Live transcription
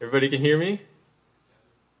Everybody can hear me?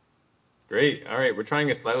 Great. All right, we're trying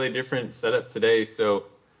a slightly different setup today, so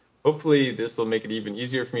hopefully this will make it even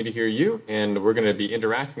easier for me to hear you, and we're going to be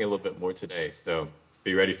interacting a little bit more today, so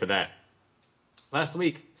be ready for that. Last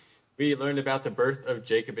week, we learned about the birth of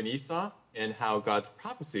Jacob and Esau and how God's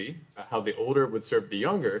prophecy, how the older would serve the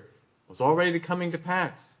younger, was already coming to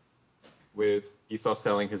pass with Esau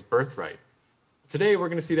selling his birthright. Today, we're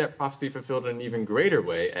going to see that prophecy fulfilled in an even greater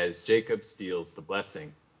way as Jacob steals the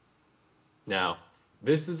blessing. Now,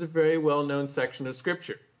 this is a very well-known section of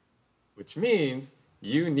Scripture, which means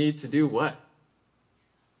you need to do what?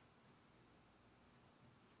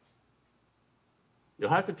 You'll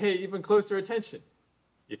have to pay even closer attention.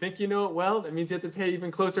 You think you know it well? That means you have to pay even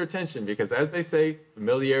closer attention because, as they say,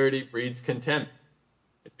 familiarity breeds contempt.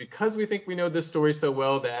 It's because we think we know this story so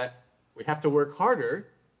well that we have to work harder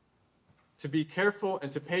to be careful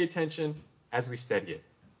and to pay attention as we study it.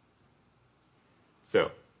 So,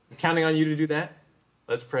 I'm counting on you to do that.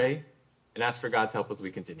 Let's pray and ask for God's help as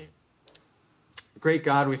we continue. Great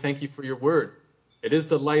God, we thank you for your word. It is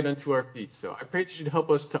the light unto our feet, so I pray that you'd help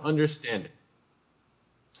us to understand it.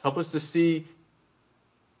 Help us to see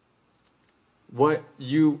what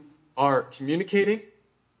you are communicating.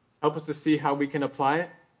 Help us to see how we can apply it.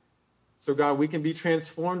 So God, we can be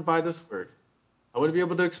transformed by this word. I want to be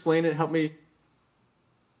able to explain it. Help me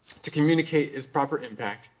to communicate its proper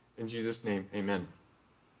impact. In Jesus' name, amen.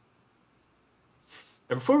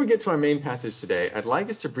 And before we get to our main passage today, I'd like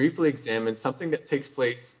us to briefly examine something that takes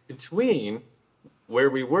place between where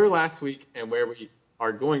we were last week and where we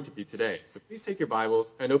are going to be today. So please take your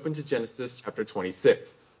Bibles and open to Genesis chapter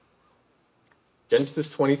 26. Genesis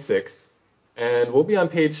 26, and we'll be on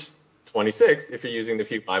page 26 if you're using the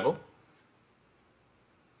Pew Bible.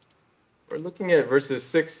 We're looking at verses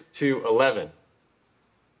 6 to 11.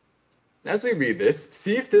 And as we read this,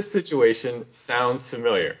 see if this situation sounds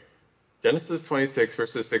familiar. Genesis 26,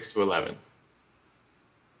 verses 6 to 11.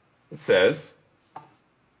 It says,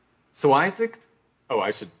 so Isaac,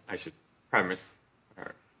 I should preface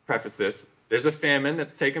this. There's a famine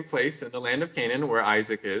that's taken place in the land of Canaan where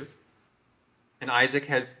Isaac is. And Isaac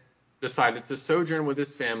has decided to sojourn with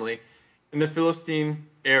his family in the Philistine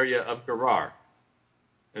area of Gerar.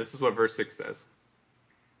 And this is what verse 6 says.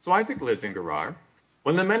 So Isaac lived in Gerar.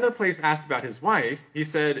 When the men of the place asked about his wife, he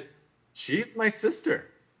said, she's my sister.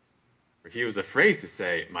 For he was afraid to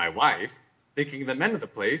say, my wife, thinking the men of the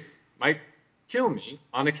place might kill me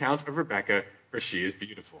on account of Rebekah, for she is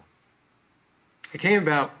beautiful. It came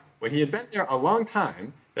about, when he had been there a long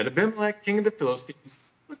time, that Abimelech, king of the Philistines,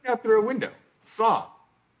 looked out through a window, saw,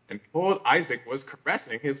 and behold, Isaac was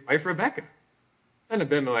caressing his wife Rebekah. Then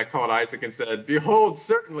Abimelech called Isaac and said, behold,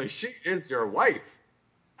 certainly she is your wife.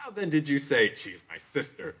 How then did you say, she's my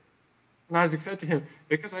sister? And Isaac said to him,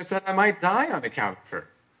 because I said I might die on account of her.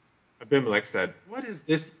 Abimelech said, what is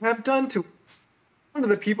this you have done to us? One of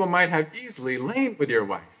the people might have easily lain with your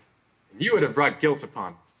wife, and you would have brought guilt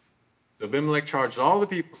upon us. So Abimelech charged all the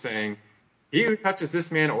people, saying, he who touches this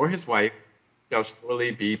man or his wife shall surely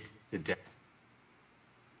be put to death.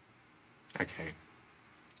 Okay.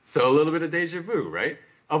 So a little bit of deja vu, right?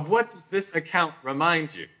 Of what does this account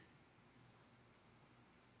remind you?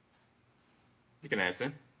 You can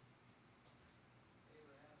answer.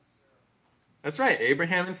 That's right,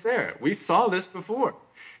 Abraham and Sarah. We saw this before.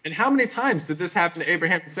 And how many times did this happen to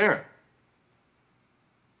Abraham and Sarah?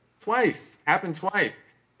 Twice. Happened twice.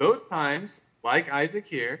 Both times, like Isaac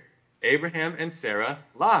here, Abraham and Sarah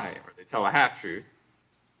lie, or they tell a half-truth.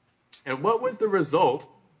 And what was the result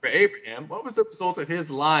for Abraham? What was the result of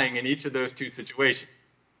his lying in each of those two situations?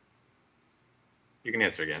 You can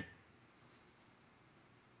answer again.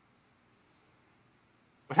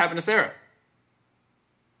 What happened to Sarah?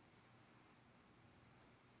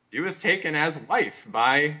 She was taken as wife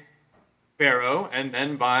by Pharaoh and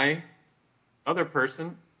then by another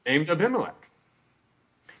person named Abimelech.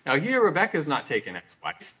 Now here, Rebekah is not taken as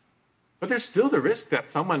wife, but there's still the risk that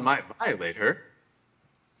someone might violate her.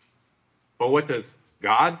 But what does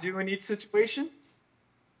God do in each situation?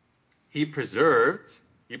 He preserves,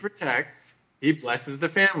 he protects, he blesses the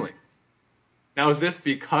families. Now, is this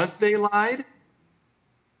because they lied?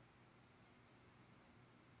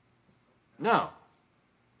 No.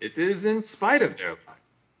 It is in spite of their lie.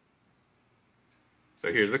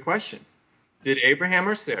 So here's the question. Did Abraham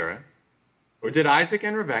or Sarah, or did Isaac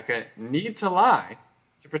and Rebekah need to lie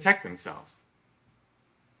to protect themselves?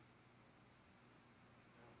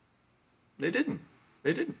 They didn't.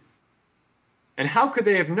 They didn't. And how could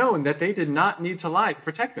they have known that they did not need to lie to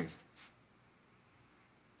protect themselves?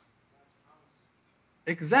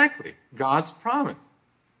 Exactly. God's promise.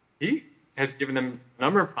 has given them a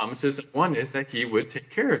number of promises. One is that he would take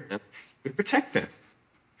care of them, he would protect them.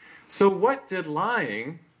 So what did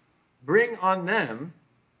lying bring on them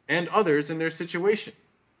and others in their situation?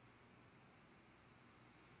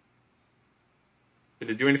 Did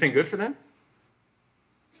it do anything good for them?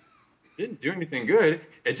 It didn't do anything good.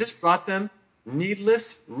 It just brought them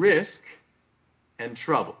needless risk and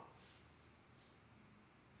trouble.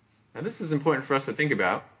 Now, this is important for us to think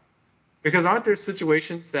about, because aren't there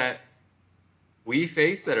situations that we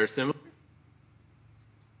face that are similar?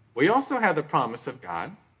 We also have the promise of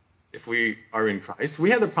God, if we are in Christ.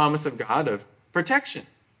 We have the promise of God of protection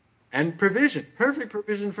and provision, perfect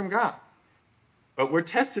provision from God. But we're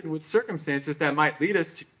tested with circumstances that might lead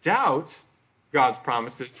us to doubt God's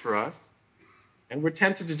promises for us, and we're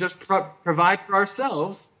tempted to just provide for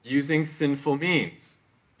ourselves using sinful means,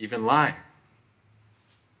 even lying.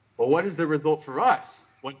 Well, what is the result for us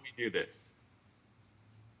when we do this?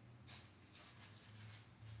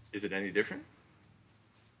 Is it any different?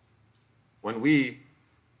 When we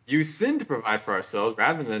use sin to provide for ourselves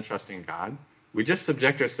rather than trusting God, we just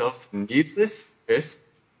subject ourselves to needless risk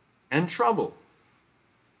and trouble.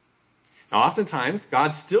 Now, oftentimes,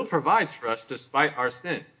 God still provides for us despite our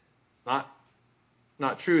sin. It's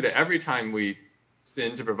not true that every time we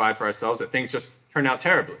sin to provide for ourselves that things just turn out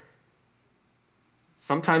terribly.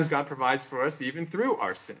 Sometimes God provides for us even through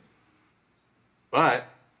our sin. But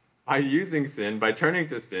by using sin, by turning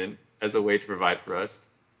to sin as a way to provide for us,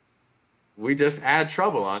 we just add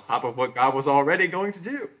trouble on top of what God was already going to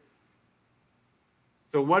do.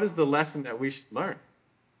 So what is the lesson that we should learn?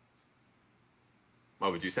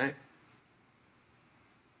 What would you say?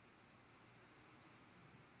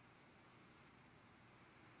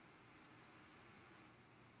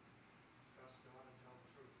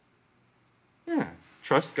 Yeah,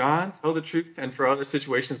 trust God, tell the truth, and for other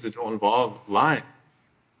situations that don't involve lying,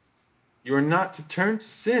 you are not to turn to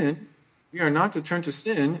sin. We are not to turn to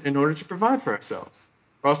sin in order to provide for ourselves.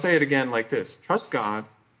 Or I'll say it again like this. Trust God,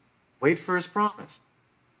 wait for his promise.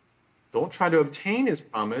 Don't try to obtain his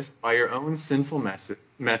promise by your own sinful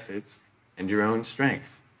methods and your own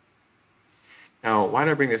strength. Now, why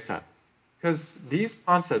did I bring this up? Because these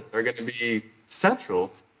concepts are going to be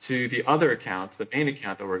central to the other account, the main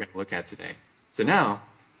account that we're going to look at today. So now,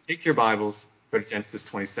 take your Bibles, go to Genesis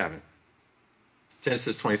 27.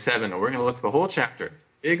 Genesis 27, and we're going to look at the whole chapter,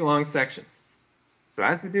 big, long section. So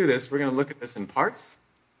as we do this, we're going to look at this in parts,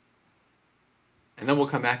 and then we'll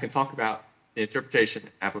come back and talk about the interpretation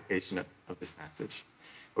and application of this passage.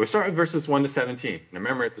 But we start with verses 1 to 17. And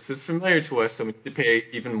remember, this is familiar to us, so we need to pay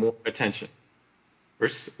even more attention.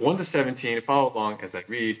 Verse 1 to 17, follow along as I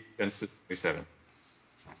read Genesis 27.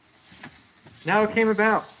 Now it came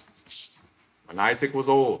about, when Isaac was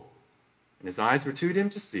old, and his eyes were too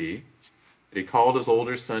dim to see, that he called his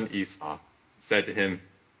older son Esau, and said to him,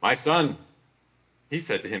 My son. He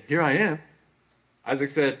said to him, Here I am. Isaac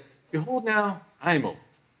said, Behold now, I am old,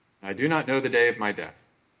 and I do not know the day of my death.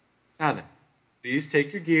 Now then, please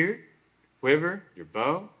take your gear, your quiver, your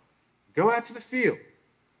bow, go out to the field,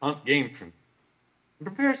 hunt game for me, and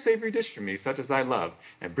prepare a savory dish for me, such as I love,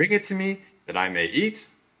 and bring it to me, that I may eat,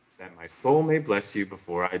 that my soul may bless you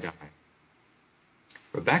before I die.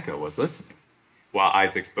 Rebekah was listening while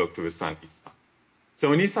Isaac spoke to his son Esau. So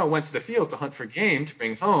when Esau went to the field to hunt for game to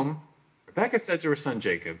bring home, Rebekah said to her son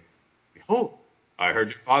Jacob, Behold, I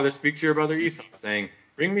heard your father speak to your brother Esau, saying,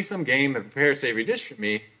 Bring me some game and prepare a savory dish for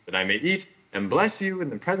me, that I may eat and bless you in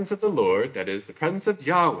the presence of the Lord, that is, the presence of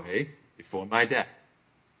Yahweh, before my death.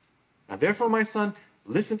 Now therefore, my son,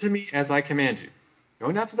 listen to me as I command you.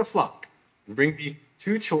 Go now to the flock, and bring me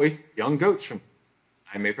 2 choice young goats from me.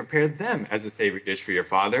 I may prepare them as a savory dish for your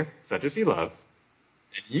father, such as he loves.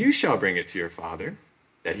 And you shall bring it to your father,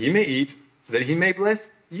 that he may eat, so that he may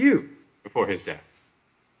bless you before his death.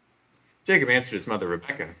 Jacob answered his mother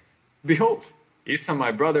Rebekah, Behold, Esau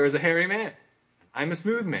my brother is a hairy man, and I am a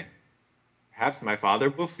smooth man. Perhaps my father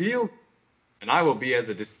will feel, and I will be as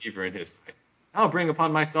a deceiver in his sight. I will bring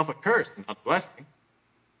upon myself a curse and not a blessing.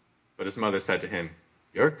 But his mother said to him,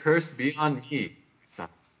 Your curse be on me, my son.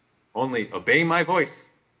 Only obey my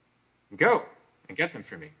voice. Go and get them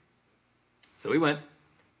for me. So he went,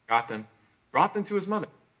 got them, brought them to his mother.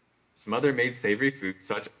 His mother made savory food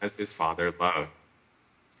such as his father loved.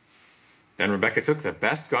 Then Rebekah took the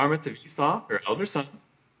best garments of Esau, her elder son,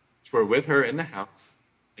 which were with her in the house,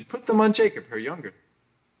 and put them on Jacob, her younger.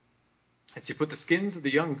 And she put the skins of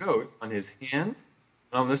the young goats on his hands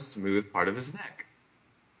and on the smooth part of his neck.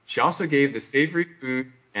 She also gave the savory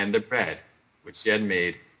food and the bread, which she had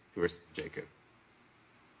made, to her son Jacob.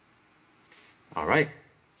 All right,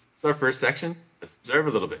 this is our first section. Let's observe a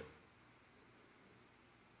little bit.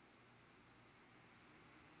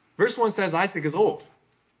 Verse 1 says Isaac is old.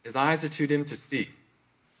 His eyes are too dim to see.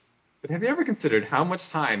 But have you ever considered how much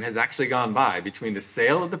time has actually gone by between the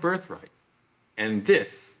sale of the birthright and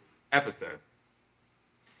this episode?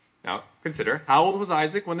 Now, consider, how old was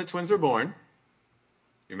Isaac when the twins were born?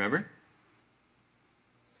 You remember?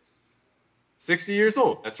 60 years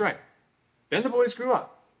old, that's right. Then the boys grew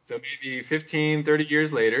up. So maybe 15, 30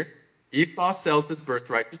 years later, Esau sells his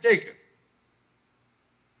birthright to Jacob.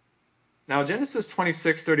 Now, Genesis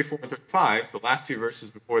 26, 34, and 35, the last two verses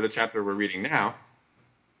before the chapter we're reading now,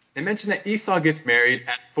 they mention that Esau gets married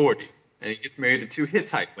at 40, and he gets married to two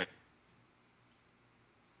Hittite women.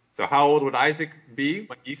 So how old would Isaac be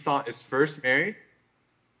when Esau is first married?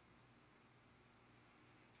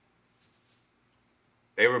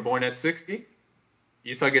 They were born at 60.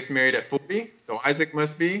 Esau gets married at 40, so Isaac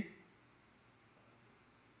must be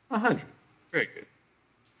 100. Very good.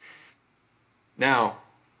 Now,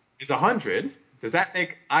 is 100, does that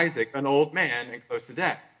make Isaac an old man and close to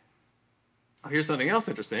death? Oh, here's something else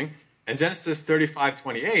interesting. In Genesis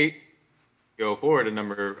 35:28, go forward a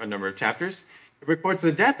number of chapters, it records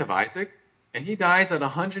the death of Isaac, and he dies at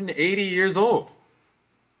 180 years old.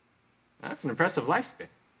 That's an impressive lifespan.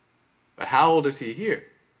 But how old is he here?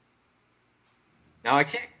 Now, I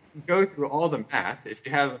can't go through all the math. If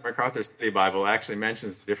you have the MacArthur Study Bible, it actually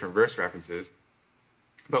mentions the different verse references.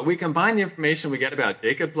 But we combine the information we get about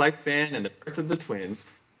Jacob's lifespan and the birth of the twins,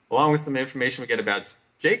 along with some information we get about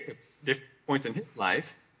Jacob's different points in his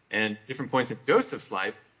life and different points in Joseph's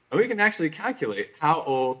life, and we can actually calculate how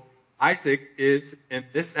old Isaac is in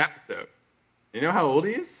this episode. You know how old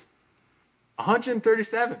he is?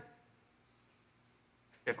 137.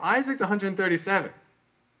 If Isaac's 137,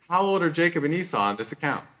 how old are Jacob and Esau in this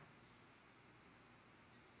account?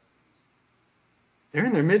 They're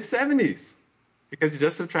in their mid-70s, because you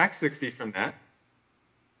just subtract 60 from that.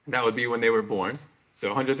 That would be when they were born. So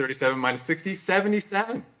 137 minus 60,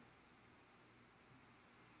 77.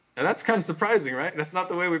 Now that's kind of surprising, right? That's not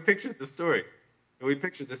the way we pictured the story. We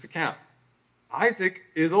pictured this account. Isaac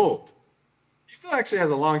is old. He still actually has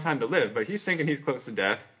a long time to live, but he's thinking he's close to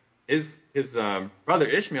death. His brother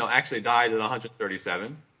Ishmael actually died at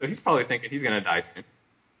 137, so he's probably thinking he's going to die soon.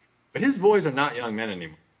 But his boys are not young men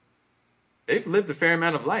anymore. They've lived a fair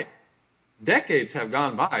amount of life. Decades have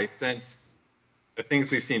gone by since the things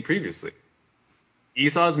we've seen previously.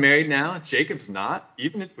 Esau's married now. Jacob's not.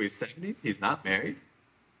 Even into his 70s, he's not married.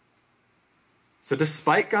 So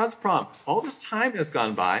despite God's promise, all this time has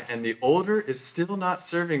gone by, and the older is still not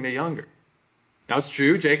serving the younger. Now, it's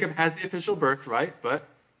true, Jacob has the official birthright, but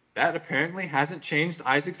that apparently hasn't changed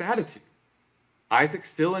Isaac's attitude. Isaac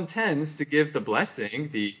still intends to give the blessing,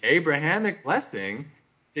 the Abrahamic blessing,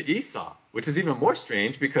 to Esau, which is even more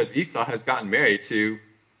strange because Esau has gotten married to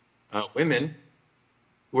women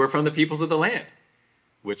who are from the peoples of the land,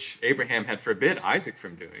 which Abraham had forbid Isaac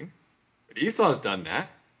from doing. But Esau's done that.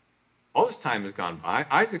 All this time has gone by.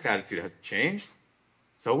 Isaac's attitude hasn't changed.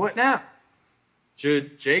 So what now?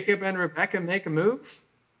 Should Jacob and Rebekah make a move?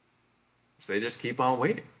 So they just keep on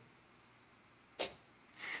waiting.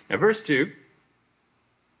 Now, verse 2,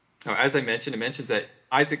 as I mentioned, it mentions that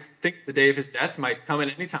Isaac thinks the day of his death might come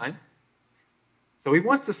at any time. So he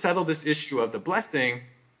wants to settle this issue of the blessing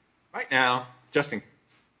right now, just in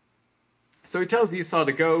case. So he tells Esau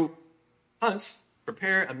to go hunt,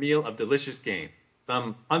 prepare a meal of delicious game,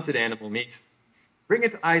 some hunted animal meat. Bring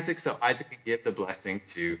it to Isaac so Isaac can give the blessing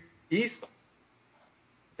to Esau.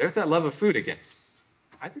 There's that love of food again.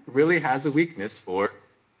 Isaac really has a weakness for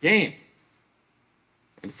game.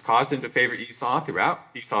 And it's caused him to favor Esau throughout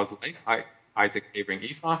Esau's life, Isaac favoring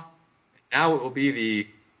Esau. And now it will be the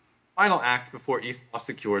final act before Esau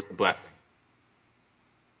secures the blessing.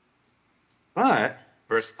 But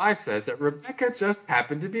verse 5 says that Rebekah just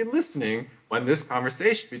happened to be listening when this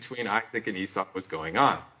conversation between Isaac and Esau was going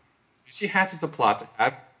on. So she hatches a plot to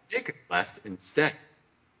have Jacob blessed instead.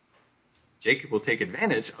 Jacob will take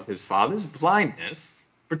advantage of his father's blindness,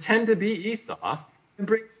 pretend to be Esau, and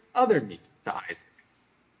bring other meat to Isaac.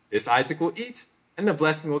 This Isaac will eat, and the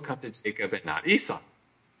blessing will come to Jacob and not Esau.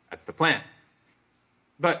 That's the plan.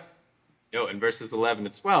 But in verses 11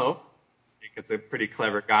 to 12, Jacob's a pretty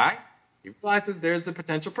clever guy. He realizes there's a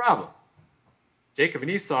potential problem. Jacob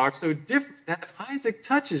and Esau are so different that if Isaac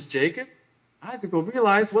touches Jacob, Isaac will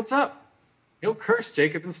realize what's up. He'll curse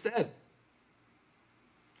Jacob instead.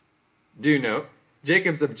 Do note,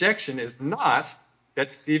 Jacob's objection is not that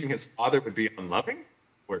deceiving his father would be unloving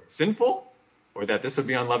or sinful, or that this would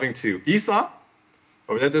be unloving to Esau,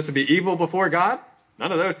 or that this would be evil before God.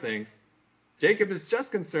 None of those things. Jacob is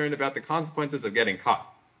just concerned about the consequences of getting caught.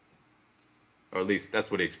 Or at least that's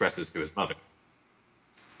what he expresses to his mother.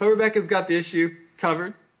 But Rebekah's got the issue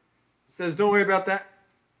covered. He says, don't worry about that.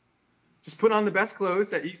 Just put on the best clothes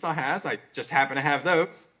that Esau has. I just happen to have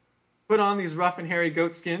those. Put on these rough and hairy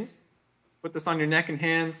goat skins. Put this on your neck and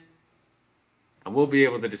hands, and we'll be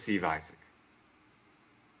able to deceive Isaac.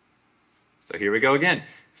 So here we go again.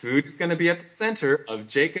 Food is going to be at the center of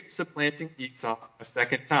Jacob supplanting Esau a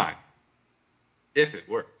second time, if it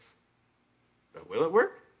works. But will it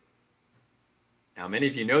work? Now, many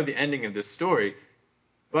of you know the ending of this story,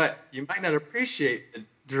 but you might not appreciate the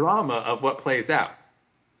drama of what plays out.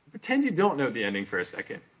 Pretend you don't know the ending for a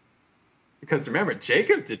second. Because remember,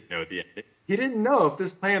 Jacob didn't know the ending. He didn't know if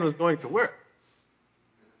this plan was going to work.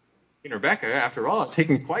 And Rebekah, after all, are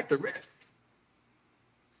taking quite the risk.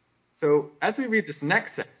 So as we read this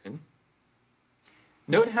next section,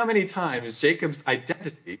 note how many times Jacob's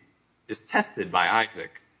identity is tested by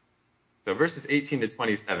Isaac. So verses 18 to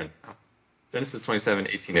 27. Genesis 27,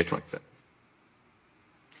 18 to 27.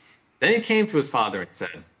 Then he came to his father and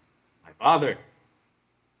said, "My father."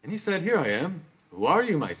 And he said, "Here I am. Who are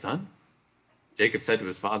you, my son?" Jacob said to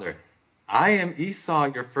his father, "I am Esau,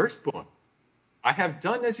 your firstborn. I have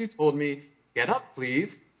done as you told me. Get up,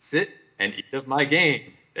 please. Sit and eat of my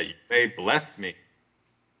game, that you may bless me."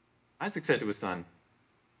 Isaac said to his son,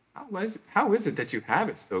 How is it that you have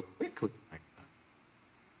it so quickly, my son?"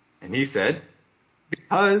 And he said,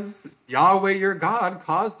 "Because Yahweh your God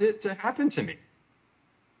caused it to happen to me."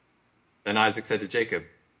 Then Isaac said to Jacob,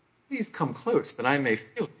 "Please come close, that I may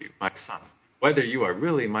feel you, my son, whether you are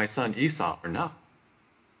really my son Esau or not."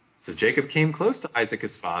 So Jacob came close to Isaac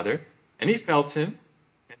his father, and he felt him,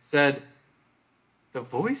 and said, "The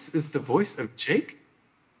voice is the voice of Jacob,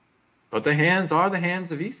 but the hands are the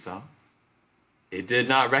hands of Esau." He did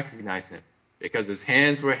not recognize him, because his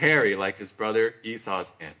hands were hairy like his brother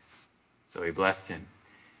Esau's hands. So he blessed him.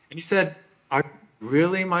 And he said, "Are you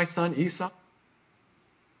really my son Esau?"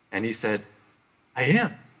 And he said, "I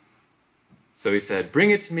am." So he said,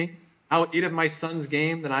 "Bring it to me. I will eat of my son's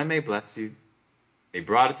game, that I may bless you." They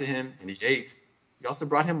brought it to him, and he ate. He also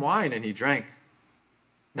brought him wine, and he drank.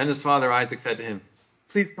 Then his father Isaac said to him,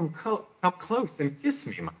 "Please come close and kiss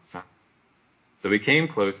me, my son." So he came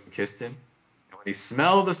close and kissed him. And when he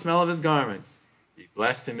smelled the smell of his garments, he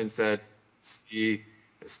blessed him and said, "See,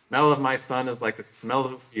 the smell of my son is like the smell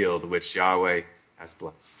of a field which Yahweh has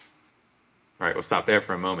blessed." All right, we'll stop there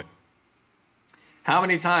for a moment. How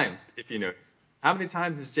many times, if you notice, how many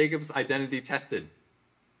times is Jacob's identity tested?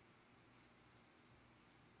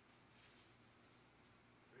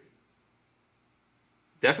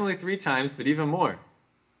 Definitely 3 times, but even more.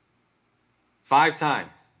 5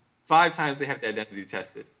 times. 5 times they have the identity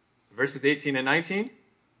tested. Verses 18 and 19,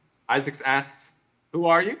 Isaac asks, "Who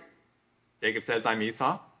are you?" Jacob says, "I'm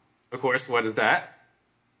Esau." Of course, what is that?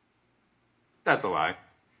 That's a lie.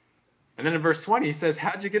 And then in verse 20, he says,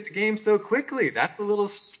 "How'd you get the game so quickly? That's a little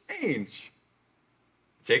strange."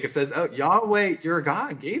 Jacob says, "Oh, Yahweh, your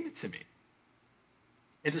God, gave it to me."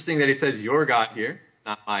 Interesting that he says your God here,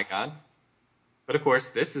 not my God. But of course,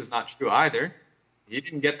 this is not true either. He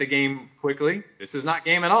didn't get the game quickly. This is not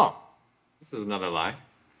game at all. This is another lie.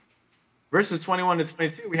 Verses 21 to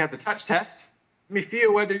 22, we have the touch test. Let me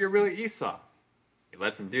feel whether you're really Esau. He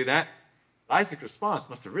lets him do that. But Isaac's response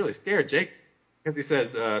must have really scared Jacob, because he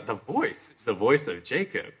says, the voice, it's the voice of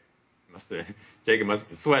Jacob. Jacob must have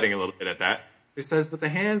been sweating a little bit at that. He says, "But the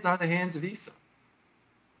hands are the hands of Esau."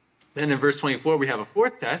 Then in verse 24, we have a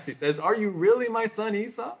 4th test. He says, "Are you really my son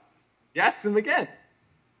Esau?" He asks him again.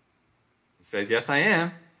 He says, "Yes, I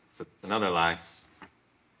am." So it's another lie.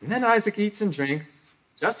 And then Isaac eats and drinks.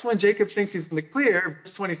 Just when Jacob thinks he's in the clear,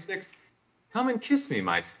 verse 26, "Come and kiss me,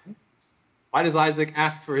 my son." Why does Isaac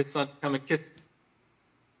ask for his son to come and kiss him?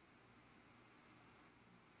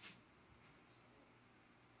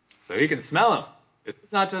 So he can smell him. This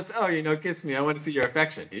is not just, kiss me, I want to see your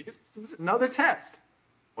affection. This is another test.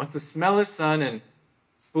 He wants to smell his son, and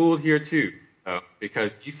it's fooled here too,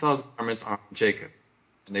 because Esau's garments are on Jacob,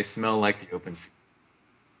 and they smell like the open field.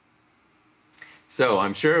 So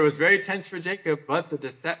I'm sure it was very tense for Jacob, but the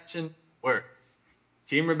deception works.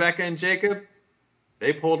 Team Rebekah and Jacob,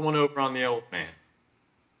 they pulled one over on the old man.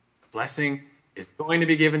 The blessing is going to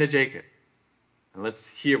be given to Jacob. And let's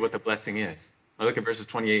hear what the blessing is. Now look at verses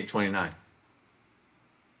 28 and 29.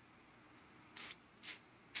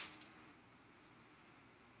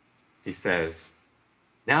 He says,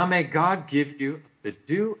 "Now may God give you the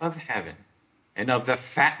dew of heaven and of the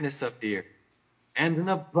fatness of the earth and an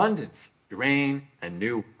abundance of grain and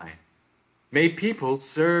new wine. May peoples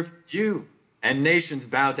serve you and nations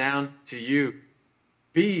bow down to you.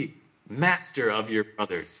 Be master of your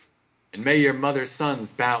brothers, and may your mother's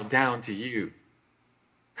sons bow down to you.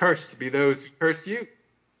 Cursed be those who curse you,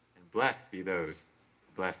 and blessed be those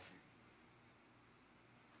who bless you."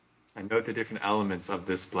 And note the different elements of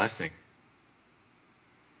this blessing.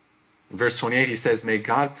 In verse 28, he says, may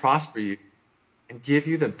God prosper you and give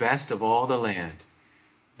you the best of all the land.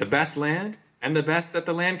 The best land and the best that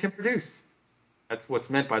the land can produce. That's what's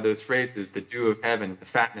meant by those phrases, the dew of heaven, the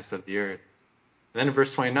fatness of the earth. And then in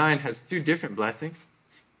verse 29 has two different blessings.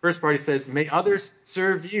 First part, he says, may others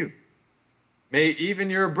serve you. May even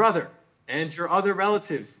your brother and your other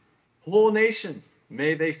relatives, whole nations,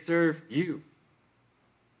 may they serve you.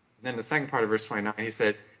 And then the second part of verse 29, he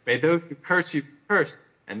says, may those who curse you be cursed,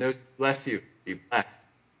 and those who bless you be blessed.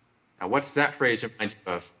 Now, what's that phrase remind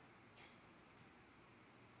you of?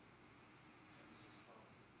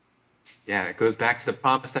 Yeah, it goes back to the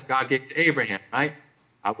promise that God gave to Abraham, right?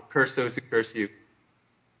 I will curse those who curse you.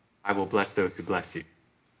 I will bless those who bless you.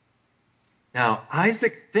 Now,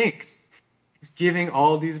 Isaac thinks he's giving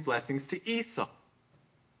all these blessings to Esau,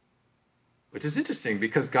 which is interesting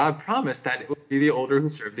because God promised that it would be the older who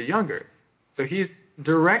served the younger. So he's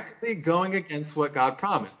directly going against what God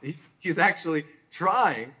promised. He's actually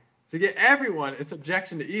trying to get everyone in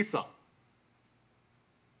subjection to Esau.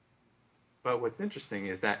 But what's interesting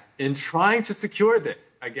is that in trying to secure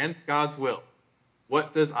this against God's will,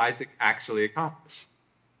 what does Isaac actually accomplish?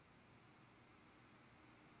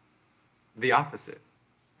 The opposite,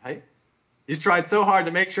 right? He's tried so hard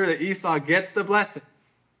to make sure that Esau gets the blessing,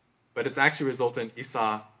 but it's actually resulted in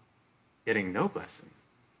Esau getting no blessing,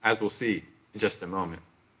 as we'll see in just a moment.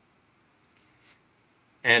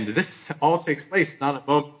 And this all takes place not a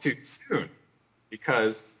moment too soon,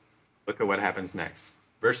 because look at what happens next.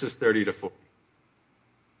 Verses 30 to 40.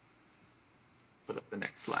 Put up the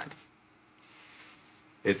next slide.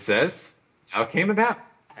 It says, now it came about,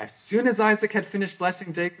 as soon as Isaac had finished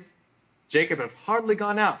blessing Jacob, Jacob had hardly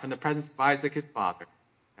gone out from the presence of Isaac his father.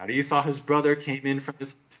 Now Esau his brother came in from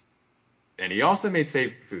his hunting. Then he also made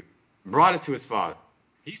savory food, and brought it to his father.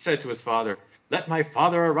 He said to his father, let my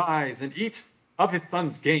father arise and eat of his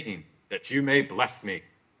son's gain, that you may bless me.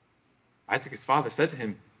 Isaac his father said to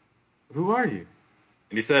him, who are you?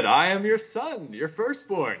 And he said, I am your son, your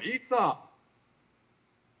firstborn, Esau.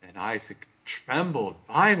 And Isaac trembled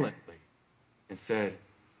violently and said,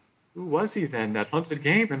 who was he then that hunted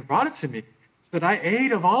game and brought it to me, so that I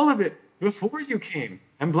ate of all of it before you came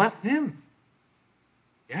and blessed him?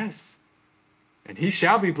 Yes, and he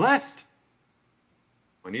shall be blessed.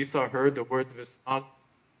 When Esau heard the words of his father,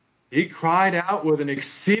 he cried out with an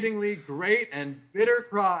exceedingly great and bitter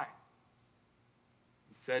cry.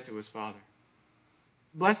 He said to his father,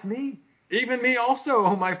 bless me, even me also,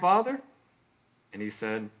 O my father. And he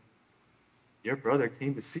said, your brother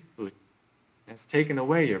came deceitfully and has taken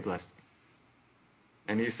away your blessing.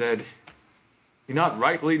 And he said, he not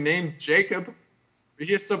rightly named Jacob, for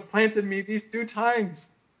he has supplanted me these 2 times.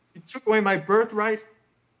 He took away my birthright.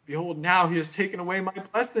 Behold, now he has taken away my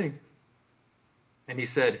blessing. And he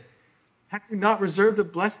said, have you not reserved a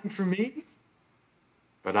blessing for me?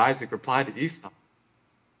 But Isaac replied to Esau,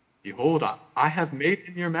 behold, I have made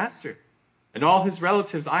him your master, and all his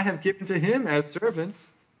relatives I have given to him as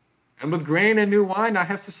servants, and with grain and new wine I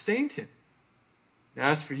have sustained him. And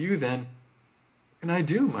as for you then, what can I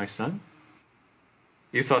do, my son?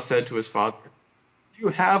 Esau said to his father, do you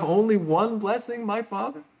have only one blessing, my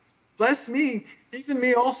father? Bless me, even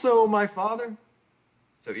me also, O my father.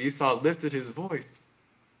 So Esau lifted his voice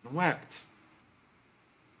and wept.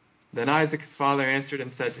 Then Isaac his father answered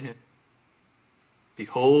and said to him,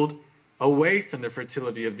 behold, away from the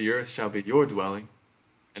fertility of the earth shall be your dwelling,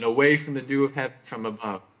 and away from the dew of heaven from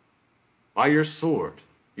above. By your sword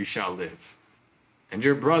you shall live, and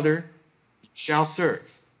your brother you shall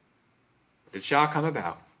serve. But it shall come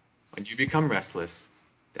about, when you become restless,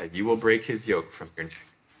 that you will break his yoke from your neck.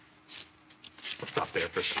 We'll stop there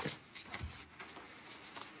for a second.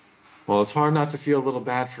 Well, it's hard not to feel a little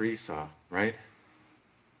bad for Esau, right?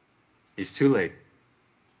 He's too late.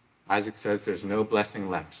 Isaac says there's no blessing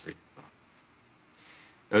left for Esau.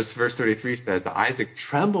 Notice verse 33 says that Isaac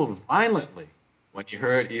trembled violently when he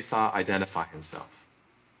heard Esau identify himself.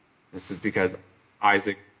 This is because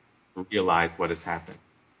Isaac realized what has happened.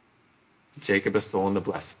 Jacob has stolen the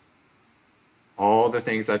blessing. All the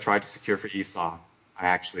things I tried to secure for Esau, I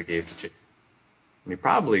actually gave to Jacob. And he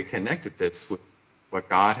probably connected this with what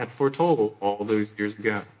God had foretold all those years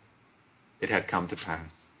ago. It had come to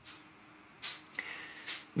pass.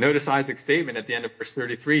 Notice Isaac's statement at the end of verse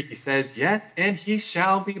 33. He says, yes, and he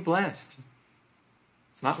shall be blessed.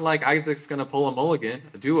 It's not like Isaac's going to pull a mulligan,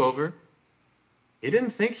 a do-over. He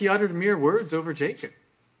didn't think he uttered mere words over Jacob.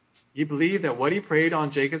 He believed that what he prayed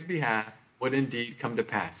on Jacob's behalf would indeed come to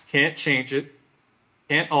pass. Can't change it.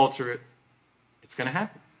 Can't alter it. It's going to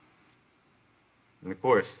happen. And of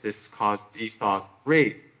course, this caused Esau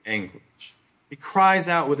great anguish. He cries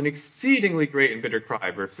out with an exceedingly great and bitter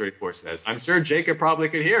cry, verse 34 says. I'm sure Jacob probably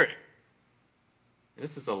could hear it.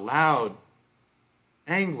 This is a loud,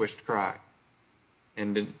 anguished cry.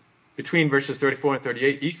 And between verses 34 and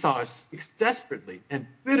 38, Esau speaks desperately and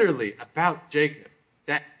bitterly about Jacob,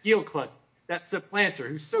 that heel clutch, that supplanter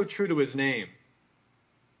who's so true to his name.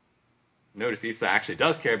 Notice Esau actually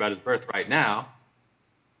does care about his birthright now.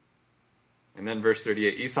 And then verse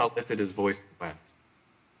 38, Esau lifted his voice and wept.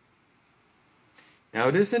 Now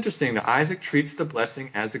it is interesting that Isaac treats the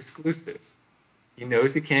blessing as exclusive. He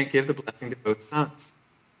knows he can't give the blessing to both sons.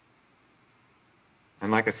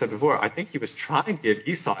 And like I said before, I think he was trying to give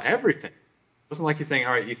Esau everything. It wasn't like he's saying,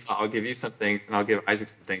 all right, Esau, I'll give you some things and I'll give Isaac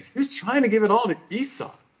some things. He was trying to give it all to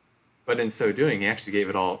Esau. But in so doing, he actually gave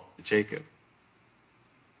it all to Jacob.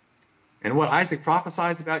 And what Isaac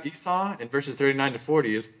prophesies about Esau in verses 39 to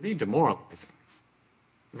 40 is pretty demoralizing.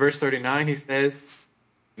 In verse 39, he says,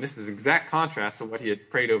 and this is exact contrast to what he had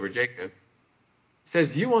prayed over Jacob, he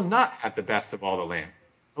says, you will not have the best of all the land,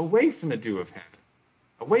 away from the dew of heaven,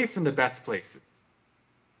 away from the best places.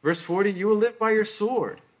 Verse 40, you will live by your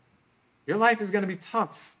sword. Your life is going to be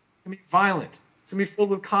tough. It's going to be violent. It's going to be filled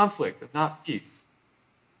with conflict and not peace.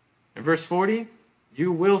 In verse 40,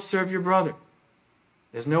 you will serve your brother.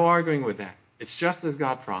 There's no arguing with that. It's just as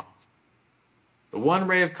God promised. The one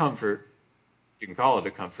ray of comfort, you can call it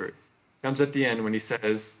a comfort, comes at the end when he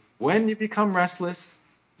says, when you become restless,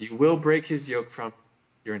 you will break his yoke from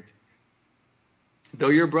your neck. Though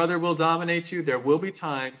your brother will dominate you, there will be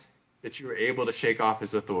times that you are able to shake off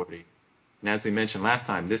his authority. And as we mentioned last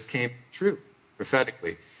time, this came true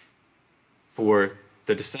prophetically for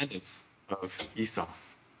the descendants of Esau.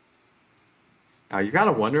 Now you got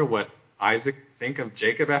to wonder what Isaac think of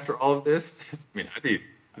Jacob after all of this. I mean, I'd be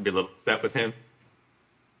a little upset with him.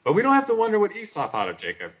 But we don't have to wonder what Esau thought of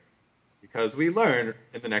Jacob, because we learn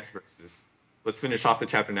in the next verses. Let's finish off the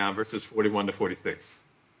chapter now, verses 41 to 46.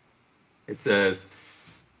 It says,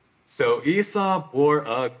 so Esau bore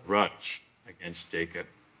a grudge against Jacob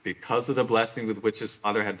because of the blessing with which his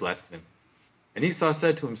father had blessed him. And Esau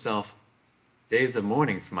said to himself, days of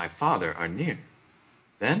mourning for my father are near.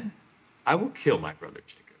 Then I will kill my brother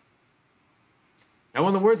Jacob. Now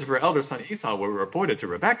when the words of her elder son Esau were reported to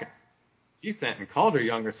Rebekah, she sent and called her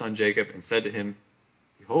younger son Jacob and said to him,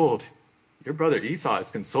 behold, your brother Esau is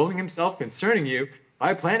consoling himself concerning you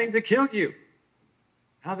by planning to kill you.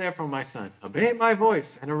 Now therefore, my son, obey my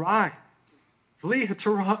voice and arise. Flee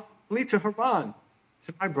to Haran,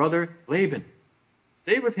 to my brother Laban.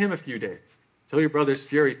 Stay with him a few days, till your brother's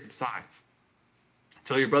fury subsides,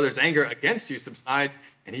 till your brother's anger against you subsides,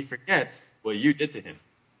 and he forgets what you did to him.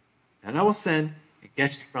 And I will send and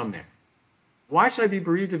get you from there. Why should I be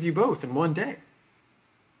bereaved of you both in one day?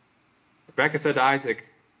 Rebekah said to Isaac,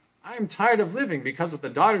 I am tired of living because of the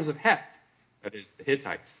daughters of Heth, that is, the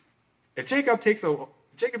Hittites. If Jacob takes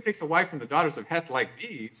a wife from the daughters of Heth like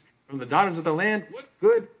these, from the daughters of the land, what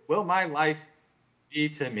good will my life be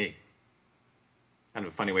to me? Kind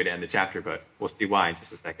of a funny way to end the chapter, but we'll see why in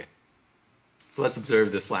just a second. So let's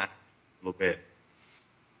observe this last little bit.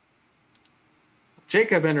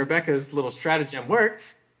 Jacob and Rebekah's little stratagem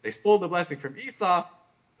worked. They stole the blessing from Esau,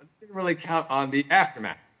 but didn't really count on the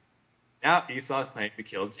aftermath. Now Esau is planning to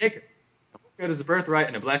kill Jacob. Now, what good is a birthright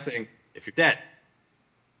and a blessing if you're dead?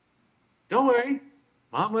 Don't worry,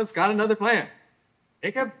 Mama's got another plan.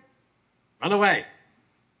 Jacob, run away.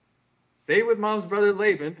 Stay with Mom's brother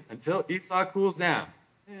Laban until Esau cools down.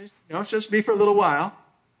 It's just be for a little while,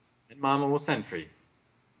 and Mama will send for you.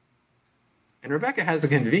 And Rebekah has a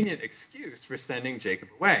convenient excuse for sending Jacob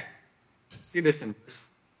away. See this in verse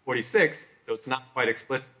 46, though it's not quite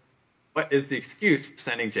explicit. What is the excuse for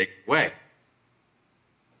sending Jacob away?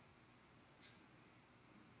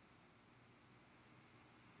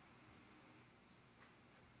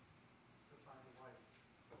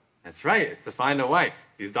 That's right, it's to find a wife.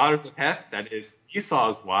 These daughters of Heth, that is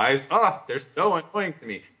Esau's wives, they're so annoying to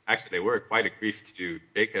me. Actually, they were quite a grief to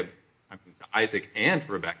to Isaac and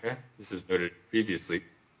Rebekah. This is noted previously,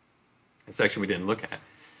 a section we didn't look at.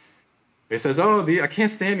 It says, I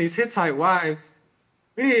can't stand these Hittite wives.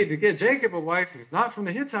 We need to get Jacob a wife who's not from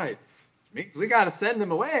the Hittites, which means we got to send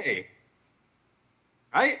them away.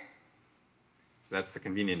 Right? So that's the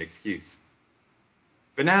convenient excuse.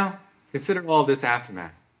 But now, consider all this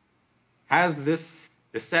aftermath. Has this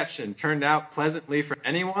deception turned out pleasantly for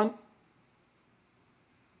anyone?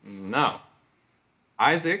 No.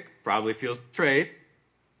 Isaac probably feels betrayed.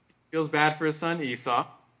 He feels bad for his son Esau.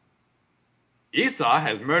 Esau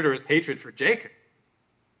has murderous hatred for Jacob.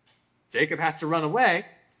 Jacob has to run away,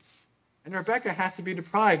 and Rebekah has to be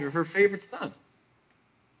deprived of her favorite son.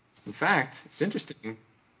 In fact, it's interesting.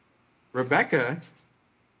 Rebekah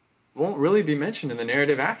won't really be mentioned in the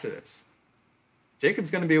narrative after this.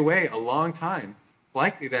 Jacob's going to be away a long time.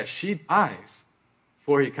 Likely that she dies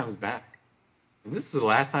before he comes back. And this is the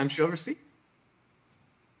last time she'll ever see him.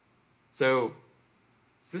 So,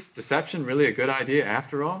 is this deception really a good idea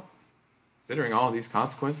after all, considering all these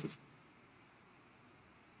consequences?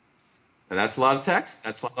 Now that's a lot of text.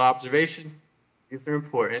 That's a lot of observation. These are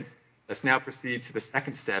important. Let's now proceed to the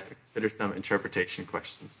second step and consider some interpretation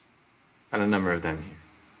questions. Got a number of them here.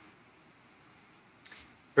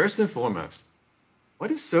 First and foremost,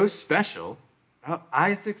 what is so special about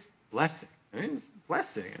Isaac's blessing? It's a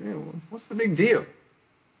blessing. What's the big deal?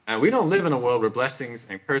 We don't live in a world where blessings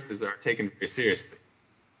and curses are taken very seriously.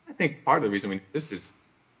 I think part of the reason we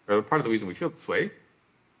feel this way, at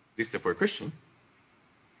least if we're Christian,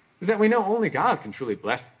 is that we know only God can truly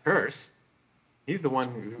bless the curse. He's the one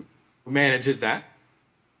who manages that.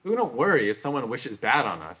 So we don't worry if someone wishes bad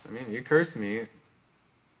on us. You curse me,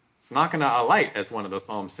 it's not going to alight, as one of those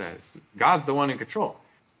psalms says. God's the one in control.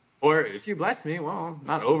 Or if you bless me, well, I'm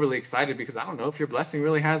not overly excited because I don't know if your blessing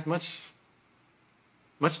really has much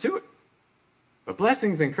to it. But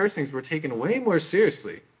blessings and cursings were taken way more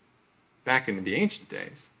seriously back in the ancient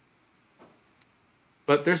days.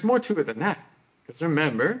 But there's more to it than that. Because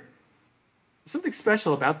remember, there's something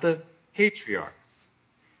special about the patriarchs.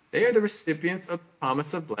 They are the recipients of the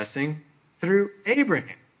promise of blessing through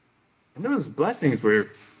Abraham. And those blessings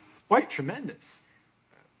were quite tremendous.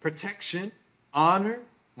 Protection, honor,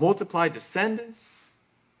 multiplied descendants,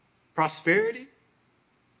 prosperity.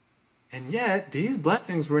 And yet, these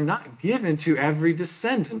blessings were not given to every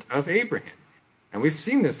descendant of Abraham. And we've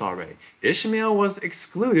seen this already. Ishmael was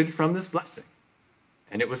excluded from this blessing,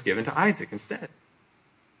 and it was given to Isaac instead.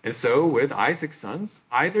 And so, with Isaac's sons,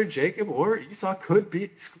 either Jacob or Esau could be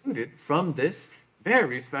excluded from this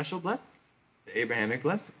very special blessing, the Abrahamic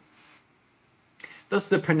blessing. Thus,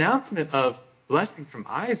 the pronouncement of blessing from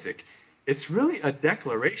Isaac, it's really a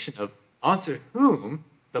declaration of unto whom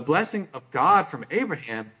the blessing of God from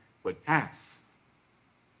Abraham would pass.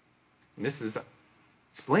 And this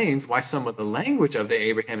explains why some of the language of the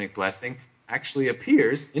Abrahamic blessing actually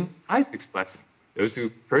appears in Isaac's blessing. Those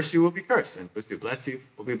who curse you will be cursed, and those who bless you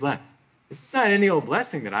will be blessed. This is not any old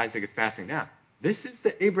blessing that Isaac is passing down. This is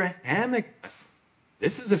the Abrahamic blessing.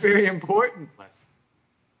 This is a very important blessing.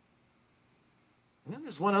 And then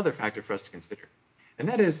there's one other factor for us to consider, and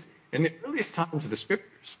that is, in the earliest times of the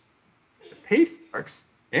scriptures, the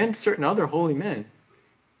patriarchs and certain other holy men,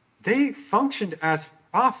 they functioned as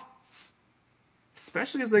prophets,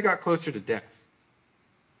 especially as they got closer to death.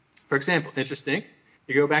 For example, interesting,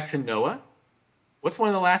 you go back to Noah. What's one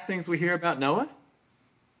of the last things we hear about Noah?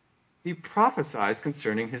 He prophesies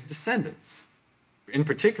concerning his descendants. In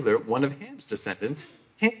particular, one of Ham's descendants,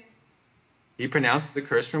 Canaan. He pronounces a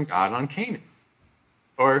curse from God on Canaan.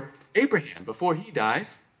 Or Abraham, before he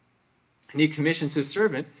dies, and he commissions his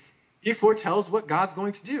servant, he foretells what God's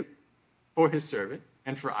going to do for his servant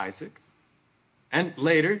and for Isaac. And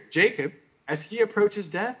later, Jacob, as he approaches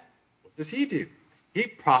death, what does he do? He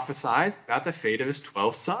prophesies about the fate of his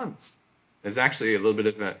 12 sons. There's actually a little bit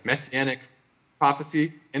of a messianic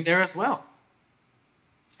prophecy in there as well.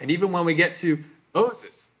 And even when we get to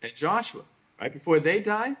Moses and Joshua, right before they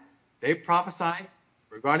die, they prophesy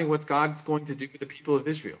regarding what God's going to do with the people of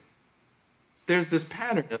Israel. So there's this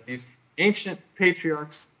pattern of these ancient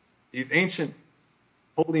patriarchs, these ancient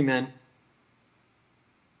holy men.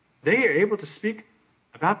 They are able to speak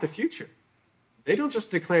about the future. They don't just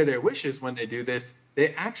declare their wishes when they do this. They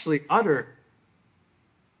actually utter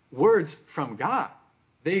words from God.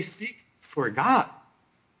 They speak for God.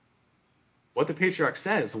 What the patriarch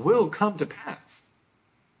says will come to pass.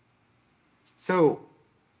 So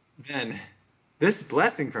then, this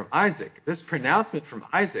blessing from Isaac, this pronouncement from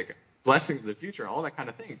Isaac, blessing of the future, all that kind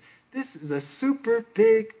of thing, this is a super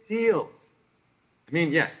big deal.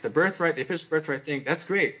 Yes, the birthright, the official birthright thing, that's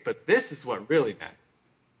great, but this is what really matters.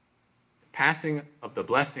 The passing of the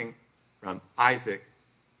blessing from Isaac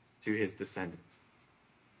to his descendants.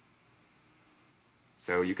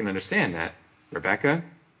 So you can understand that Rebekah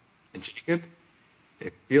and Jacob,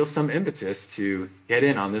 they feel some impetus to get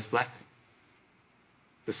in on this blessing,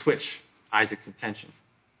 to switch Isaac's intention.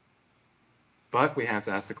 But we have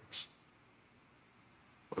to ask the question,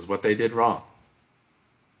 was what they did wrong?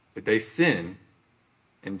 Did they sin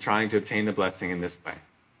in trying to obtain the blessing in this way?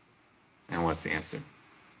 And what's the answer?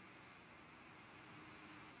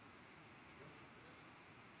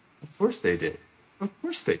 Of course they did. Of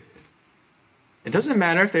course they did. It doesn't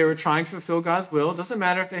matter if they were trying to fulfill God's will. It doesn't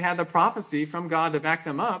matter if they had the prophecy from God to back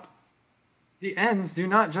them up. The ends do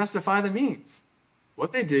not justify the means.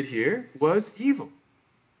 What they did here was evil.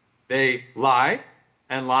 They lied,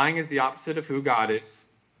 and lying is the opposite of who God is.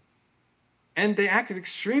 And they acted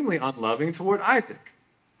extremely unloving toward Isaac.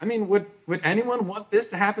 I mean, would anyone want this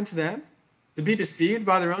to happen to them? To be deceived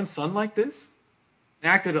by their own son like this? They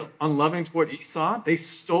acted unloving toward Esau. They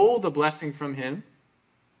stole the blessing from him.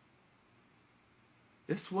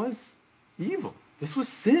 This was evil. This was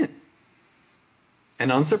sin. And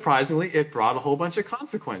unsurprisingly, it brought a whole bunch of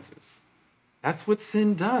consequences. That's what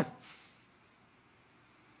sin does.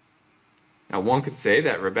 Now, one could say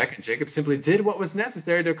that Rebekah and Jacob simply did what was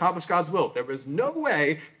necessary to accomplish God's will. There was no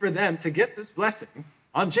way for them to get this blessing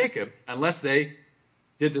on Jacob unless they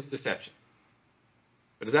did this deception.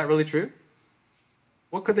 But is that really true?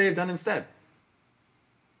 What could they have done instead?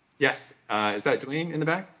 Yes. Is that Dwayne in the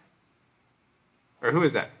back? Or who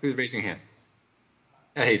is that? Who's raising a hand?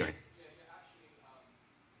 Yeah, hey, Dwayne.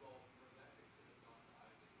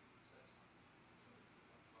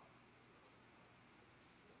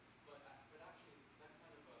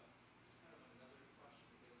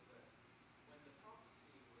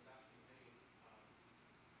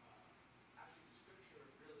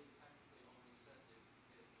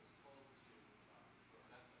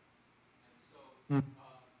 Hmm.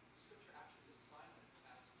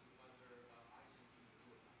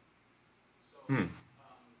 Hmm.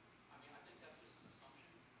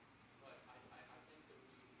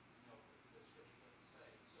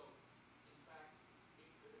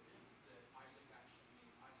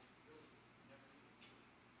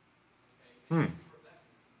 Hmm.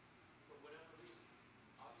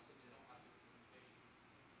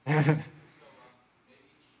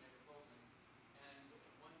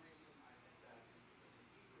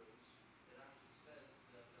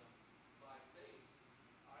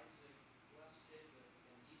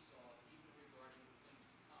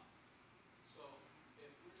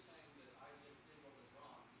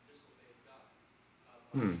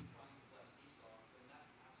 Hmm.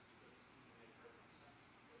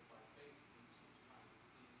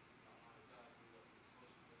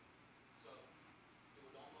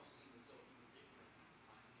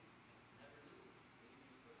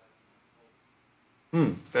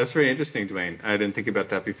 Hmm. That's very interesting, Dwayne. I didn't think about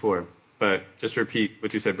that before. But just to repeat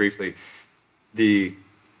what you said briefly. The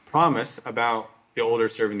promise about the older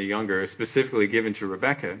serving the younger is specifically given to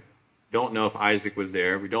Rebekah. Don't know if Isaac was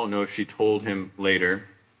there. We don't know if she told him later.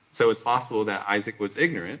 So it's possible that Isaac was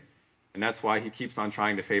ignorant, and that's why he keeps on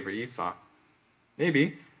trying to favor Esau.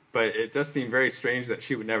 Maybe, but it does seem very strange that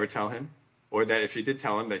she would never tell him, or that if she did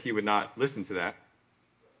tell him, that he would not listen to that.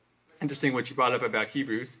 Interesting what you brought up about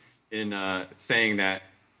Hebrews in saying that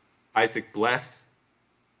Isaac blessed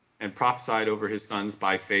and prophesied over his sons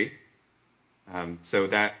by faith. So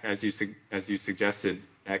that, as you suggested,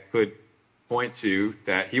 that could point to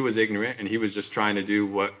that he was ignorant and he was just trying to do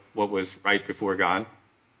what was right before God.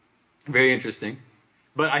 Very interesting.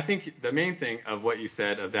 But I think the main thing of what you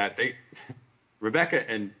said of that Rebecca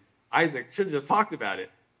and Isaac should have just talked about it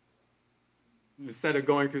instead of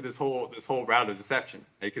going through this whole route of deception.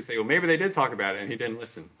 They could say, well, maybe they did talk about it and he didn't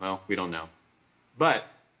listen. Well, we don't know. But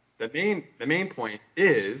the main point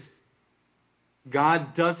is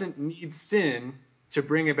God doesn't need sin to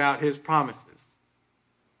bring about his promises.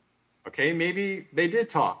 Okay, maybe they did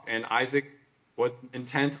talk and Isaac was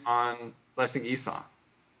intent on blessing Esau.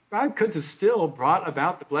 God could have still brought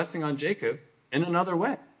about the blessing on Jacob in another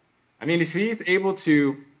way. I mean, if he's able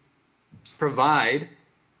to provide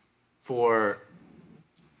for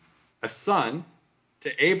a son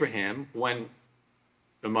to Abraham when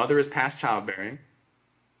the mother is past childbearing,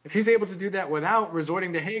 if he's able to do that without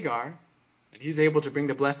resorting to Hagar, and he's able to bring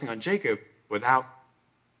the blessing on Jacob without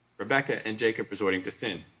Rebekah and Jacob resorting to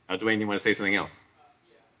sin. Now, Dwayne, you want to say something else?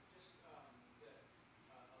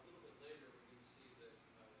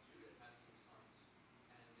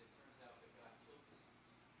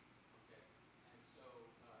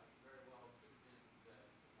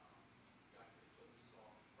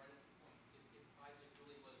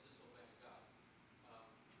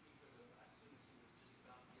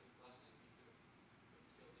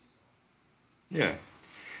 Yeah.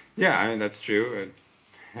 Yeah, I mean, that's true.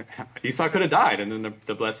 Esau could have died, and then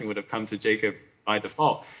the blessing would have come to Jacob by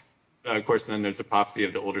default. Of course, then there's the prophecy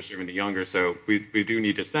of the older serving the younger. So we do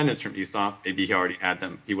need descendants from Esau. Maybe he already had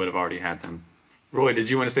them. He would have already had them. Roy, did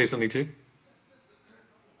you want to say something too?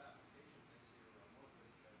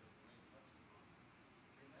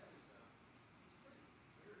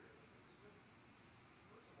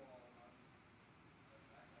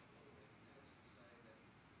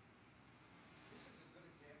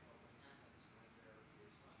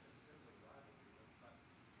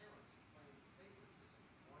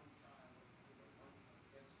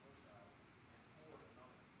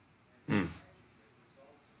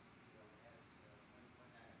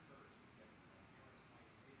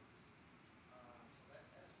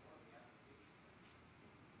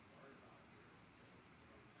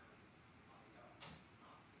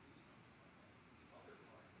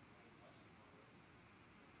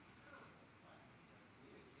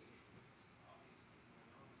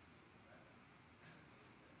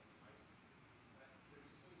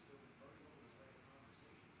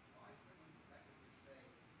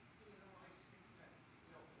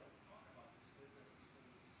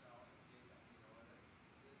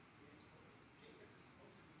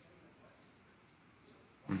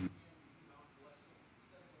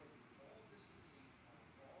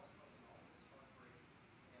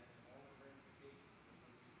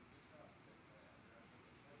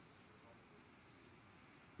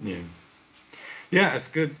 Yeah, it's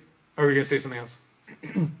good. Are we going to say something else?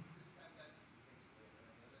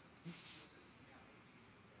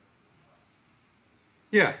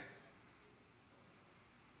 Yeah.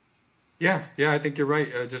 Yeah, I think you're right.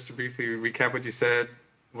 Just to briefly recap what you said,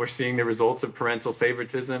 we're seeing the results of parental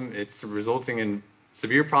favoritism. It's resulting in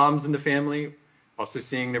severe problems in the family. Also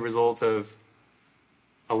seeing the result of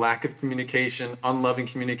a lack of communication, unloving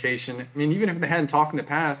communication. I mean, even if they hadn't talked in the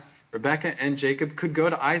past, Rebecca and Jacob could go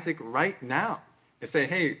to Isaac right now and say,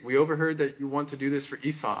 hey, we overheard that you want to do this for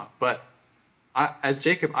Esau, but as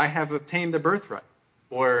Jacob, I have obtained the birthright.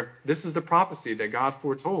 Or this is the prophecy that God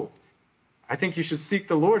foretold. I think you should seek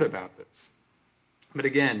the Lord about this. But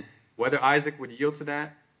again, whether Isaac would yield to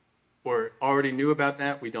that or already knew about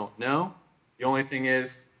that, we don't know. The only thing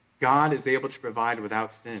is, God is able to provide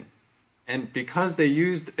without sin. And because they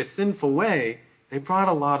used a sinful way, they brought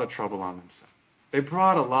a lot of trouble on themselves. They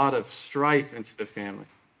brought a lot of strife into the family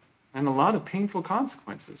and a lot of painful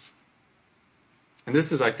consequences. And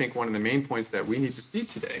this is, I think, one of the main points that we need to see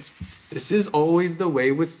today. This is always the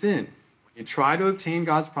way with sin. When you try to obtain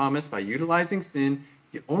God's promise by utilizing sin,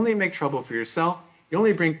 you only make trouble for yourself. You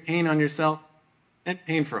only bring pain on yourself and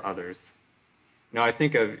pain for others. I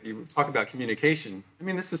think you talk about communication. I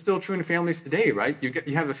mean, this is still true in families today, right?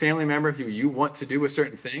 You have a family member who you want to do a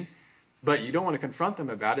certain thing, but you don't want to confront them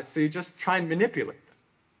about it, so you just try and manipulate them.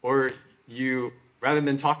 Or you, rather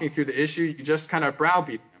than talking through the issue, you just kind of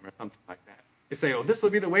browbeat them or something like that. You say, oh, this will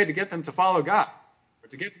be the way to get them to follow God or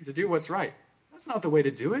to get them to do what's right. That's not the way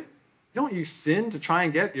to do it. Don't use sin to try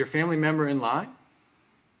and get your family member in line.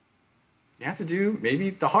 You have to do maybe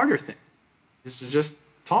the harder thing, is to just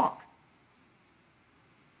talk.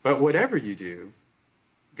 But whatever you do,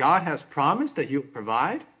 God has promised that he'll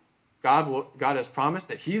provide. God has promised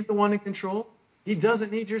that he's the one in control. He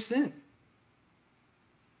doesn't need your sin.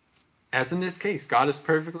 As in this case, God is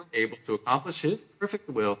perfectly able to accomplish his perfect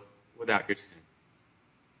will without your sin.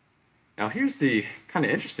 Now, here's the kind of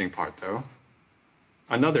interesting part, though.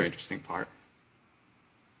 Another interesting part.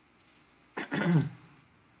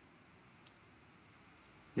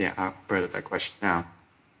 Yeah, I'll bring up that question now.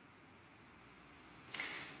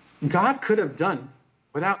 God could have done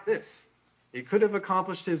without this. He could have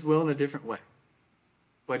accomplished his will in a different way.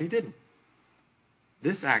 But he didn't.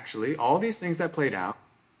 This actually, all these things that played out,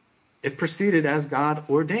 it proceeded as God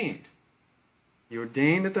ordained. He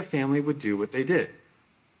ordained that the family would do what they did.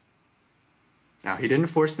 Now, he didn't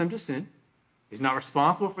force them to sin. He's not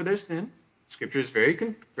responsible for their sin. Scripture is very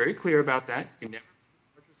clear about that. You can never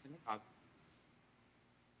force your sin to God.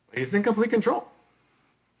 But he's in complete control.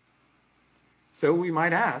 So we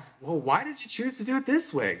might ask, well, why did you choose to do it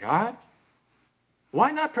this way, God?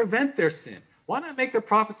 Why not prevent their sin? Why not make the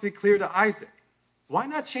prophecy clear to Isaac? Why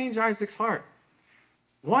not change Isaac's heart?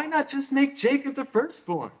 Why not just make Jacob the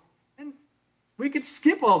firstborn? And we could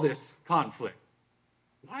skip all this conflict.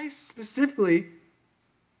 Why specifically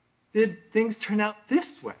did things turn out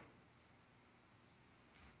this way?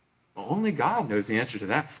 Well, only God knows the answer to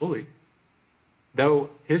that fully. Though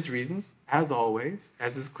his reasons, as always,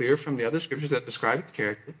 as is clear from the other scriptures that describe his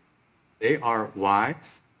character, they are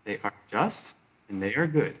wise, they are just, and they are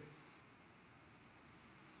good.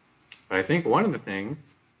 But I think one of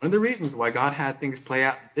the reasons why God had things play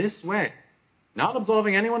out this way, not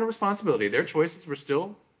absolving anyone of responsibility, their choices were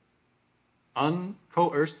still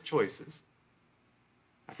uncoerced choices.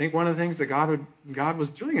 I think one of the things that God was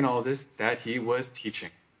doing in all of this, that he was teaching.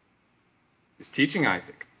 He was teaching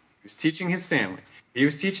Isaac. He was teaching his family. He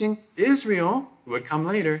was teaching Israel, who would come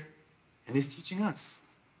later, and he's teaching us.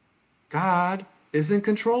 God is in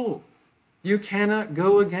control. You cannot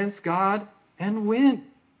go against God and win.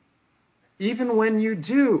 Even when you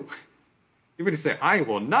do, you're going to say, I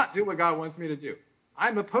will not do what God wants me to do.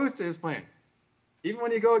 I'm opposed to his plan. Even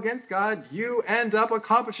when you go against God, you end up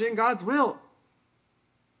accomplishing God's will.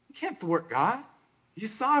 You can't thwart God.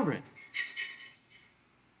 He's sovereign.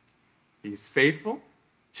 He's faithful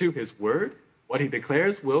to his word. What he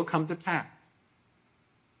declares will come to pass.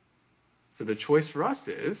 So the choice for us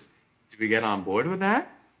is, do we get on board with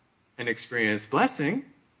that and experience blessing,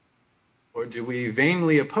 or do we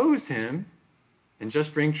vainly oppose him and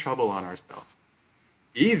just bring trouble on ourselves?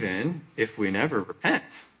 Even if we never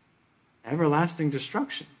repent, everlasting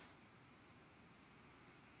destruction.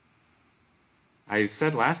 I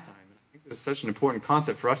said last time, and I think this is such an important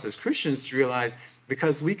concept for us as Christians to realize,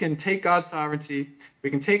 because we can take God's sovereignty, we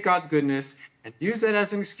can take God's goodness, and use that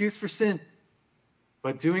as an excuse for sin.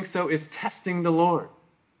 But doing so is testing the Lord.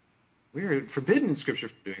 We are forbidden in Scripture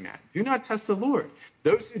for doing that. Do not test the Lord.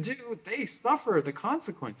 Those who do, they suffer the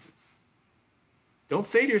consequences. Don't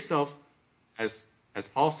say to yourself, as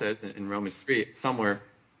Paul says in Romans 3, somewhere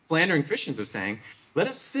slandering Christians are saying, let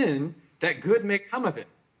us sin that good may come of it.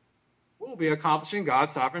 We'll be accomplishing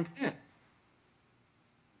God's sovereign plan.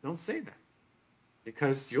 Don't say that,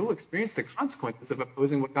 because you'll experience the consequences of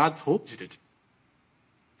opposing what God told you to do.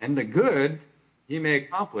 And the good he may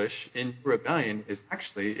accomplish in your rebellion is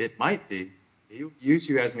actually, it might be, he'll use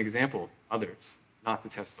you as an example to others, not to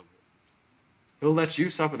test the Lord. He'll let you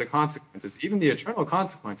suffer the consequences, even the eternal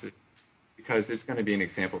consequences, because it's going to be an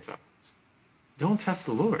example to others. Don't test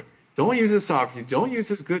the Lord. Don't use his sovereignty. Don't use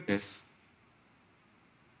his goodness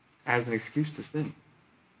as an excuse to sin.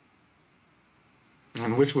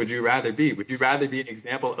 And which would you rather be? Would you rather be an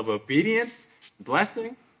example of obedience,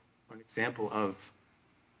 blessing, or an example of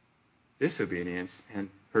disobedience and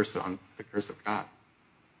curse on the curse of God?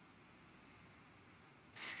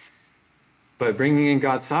 But bringing in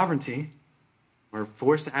God's sovereignty, we're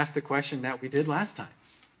forced to ask the question that we did last time.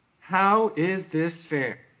 How is this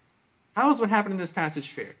fair? How is what happened in this passage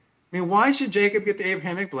fair? I mean, why should Jacob get the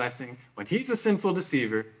Abrahamic blessing when he's a sinful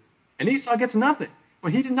deceiver, and Esau gets nothing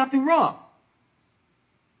when he did nothing wrong?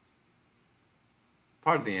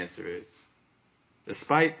 Part of the answer is,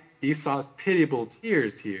 despite Esau's pitiable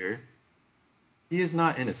tears here, he is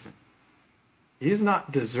not innocent. He is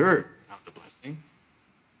not deserved of the blessing.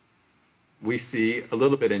 We see a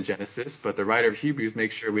little bit in Genesis, but the writer of Hebrews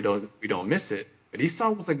makes sure we don't miss it. But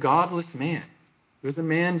Esau was a godless man. He was a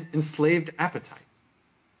man's enslaved appetite.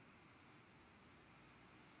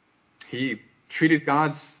 He treated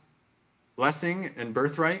God's blessing and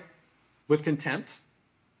birthright with contempt.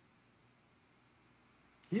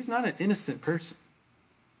 He's not an innocent person.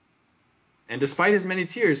 And despite his many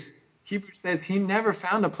tears, Hebrews says he never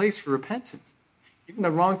found a place for repentance. Even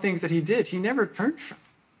the wrong things that he did, he never turned from it.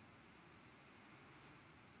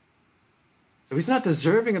 So he's not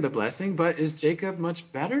deserving of the blessing, but is Jacob much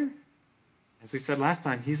better? As we said last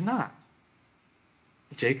time, he's not.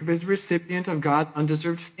 Jacob is a recipient of God's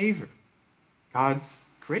undeserved favor, God's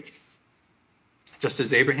grace. Just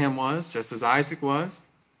as Abraham was, just as Isaac was,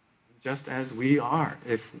 just as we are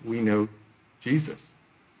if we know Jesus.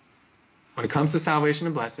 When it comes to salvation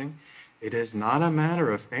and blessing, it is not a matter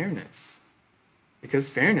of fairness, because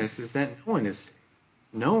fairness is that no one is saved.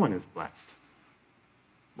 No one is blessed.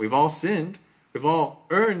 We've all sinned. We've all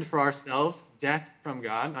earned for ourselves death from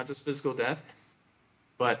God, not just physical death,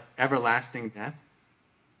 but everlasting death.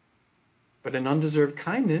 But in undeserved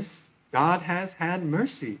kindness, God has had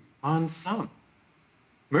mercy on some.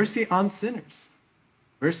 Mercy on sinners.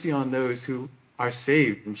 Mercy on those who are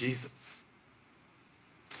saved in Jesus.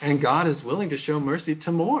 And God is willing to show mercy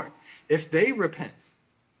to more if they repent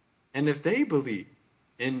and if they believe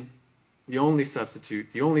in the only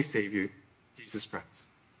substitute, the only Savior, Jesus Christ.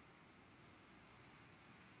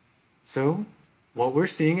 So, what we're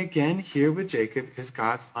seeing again here with Jacob is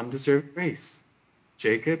God's undeserved grace.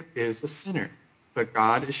 Jacob is a sinner, but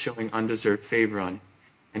God is showing undeserved favor on him.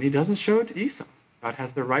 And he doesn't show it to Esau. God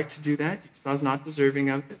has the right to do that. Esau's not deserving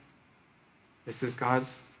of it. This is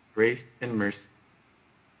God's grace and mercy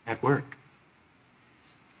at work.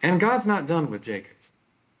 And God's not done with Jacob.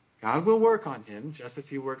 God will work on him just as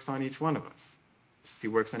he works on each one of us. Just as he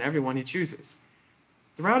works on everyone he chooses.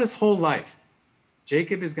 Throughout his whole life,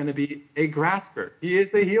 Jacob is going to be a grasper. He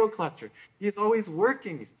is a heel clutcher. He is always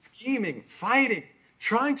working, scheming, fighting,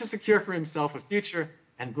 trying to secure for himself a future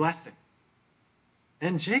and blessing.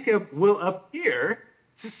 And Jacob will appear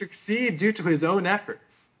to succeed due to his own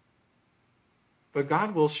efforts. But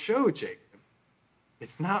God will show Jacob,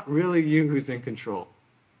 it's not really you who's in control.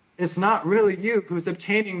 It's not really you who's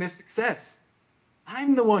obtaining this success.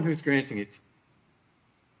 I'm the one who's granting it.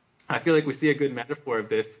 I feel like we see a good metaphor of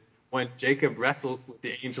this when Jacob wrestles with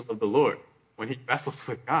the angel of the Lord, when he wrestles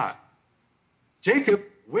with God. Jacob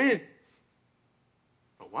wins.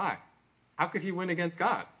 But why? How could he win against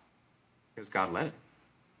God? Because God let him.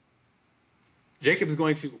 Jacob is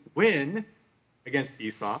going to win against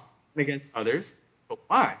Esau and against others. But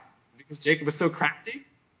why? Because Jacob was so crafty?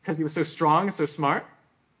 Because he was so strong and so smart?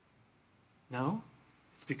 No,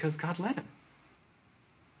 it's because God let him.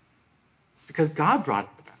 It's because God brought it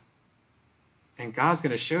about. And God's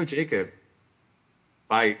going to show Jacob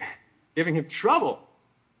by giving him trouble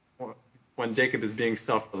when Jacob is being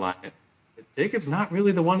self-reliant. That Jacob's not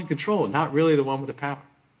really the one in control, not really the one with the power.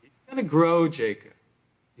 He's going to grow Jacob.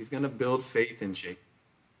 He's going to build faith in Jacob.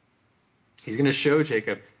 He's going to show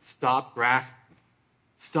Jacob, stop grasping.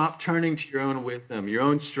 Stop turning to your own wisdom, your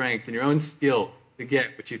own strength, and your own skill to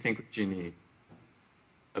get what you think what you need.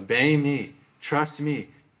 Obey me. Trust me.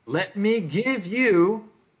 Let me give you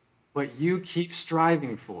what you keep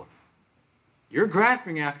striving for. You're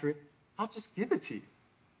grasping after it. I'll just give it to you.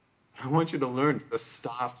 I want you to learn to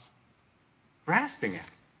stop grasping at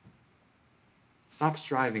it. Stop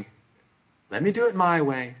striving. Let me do it my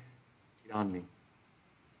way. Wait on me.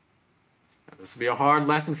 Now, this will be a hard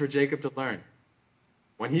lesson for Jacob to learn.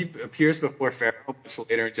 When he appears before Pharaoh, much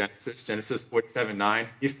later in Genesis 47:9,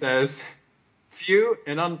 he says, "Few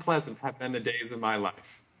and unpleasant have been the days of my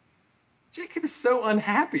life." Jacob is so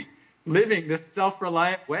unhappy living this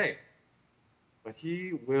self-reliant way. But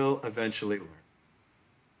he will eventually learn.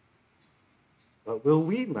 But will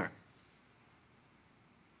we learn?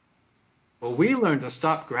 Will we learn to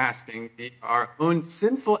stop grasping our own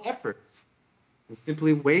sinful efforts and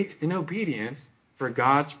simply wait in obedience for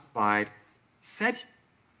God to provide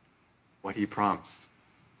what he promised?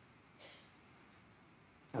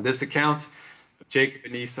 Now, this account of Jacob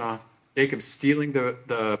and Esau, Jacob stealing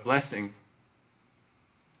the blessing,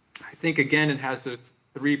 I think, again, it has those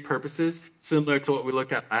three purposes, similar to what we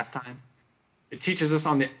looked at last time. It teaches us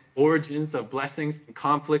on the origins of blessings and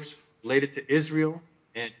conflicts related to Israel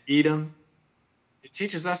and Edom. It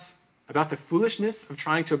teaches us about the foolishness of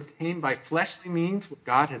trying to obtain by fleshly means what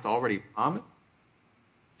God has already promised.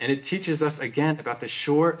 And it teaches us again about the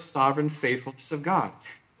sure, sovereign faithfulness of God.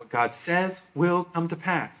 What God says will come to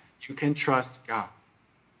pass. You can trust God.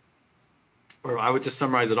 Or I would just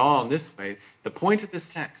summarize it all in this way. The point of this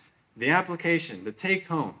text, the application, the take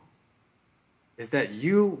home, is that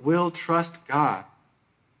you will trust God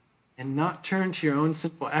and not turn to your own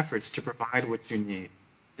sinful efforts to provide what you need.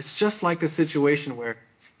 It's just like the situation where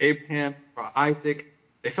Abraham or Isaac,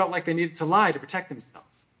 they felt like they needed to lie to protect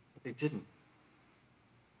themselves, but they didn't.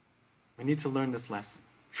 We need to learn this lesson.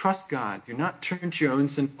 Trust God. Do not turn to your own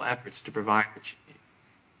sinful efforts to provide what you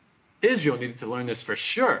need. Israel needed to learn this for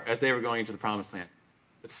sure as they were going into the promised land,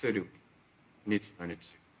 but so do we. We need to learn it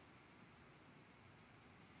too.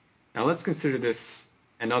 Now let's consider this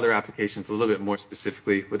and other applications a little bit more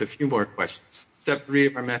specifically with a few more questions. Step 3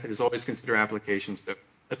 of our method is always consider application, so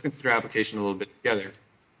let's consider application a little bit together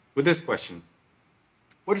with this question.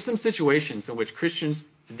 What are some situations in which Christians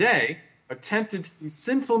today are tempted to use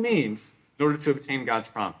sinful means in order to obtain God's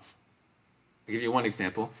promise? I'll give you one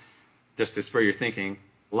example, just to spur your thinking.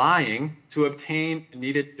 Lying to obtain a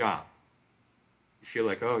needed job. You feel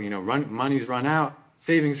like, money's run out,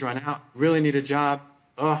 savings run out, really need a job.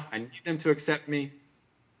 I need them to accept me,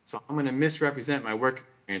 so I'm going to misrepresent my work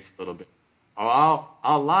experience a little bit. Or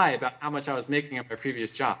I'll lie about how much I was making at my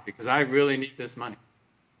previous job because I really need this money.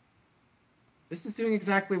 This is doing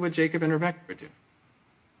exactly what Jacob and Rebekah were doing.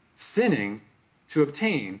 Sinning to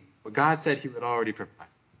obtain what God said he would already provide.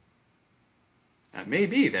 Now, it may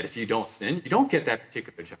be that if you don't sin, you don't get that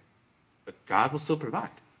particular job. But God will still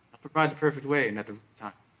provide. He'll provide the perfect way and at the right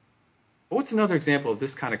time. But what's another example of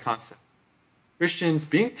this kind of concept? Christians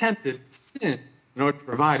being tempted to sin in order to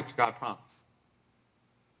provide what God promised.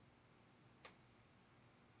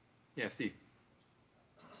 Yeah, Steve. There's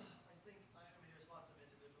lots of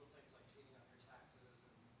individual things like cheating on your taxes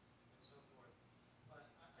and so forth. But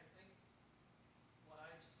I think what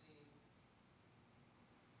I've seen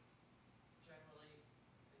generally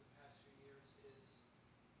in the past few years is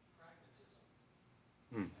pragmatism.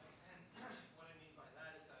 Hmm. And what I mean by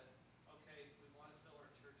that is that, okay, we want to fill our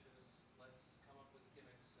churches, let's come up with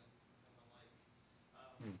gimmicks and the like.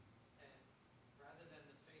 Hmm. And rather than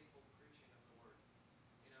the faithful preaching of the word,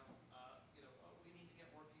 we need to get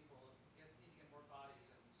more people, need to get more bodies,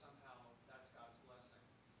 and somehow that's God's blessing.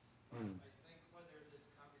 But Hmm. I think whether the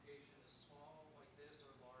congregation is small like this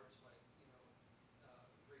or large like,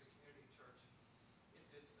 Grace Community Church, if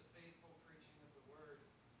it's the faithful preaching of the word,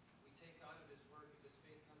 we take God at his word because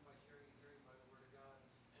faith comes by hearing and hearing by the word of God.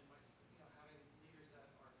 And by, having leaders that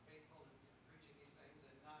are faithful in preaching these things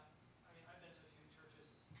and not, I've been to a few churches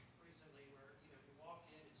recently where, you walk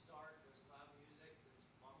in, it's dark, there's loud music, it's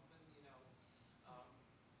bumping,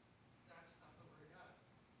 that's not the word of God,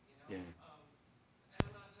 Yeah. And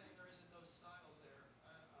I'm not saying there isn't those styles there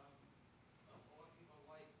of what people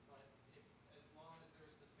like, but as long as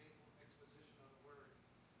there's the faithful exposition of the word,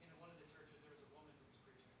 one of the churches there was a woman who was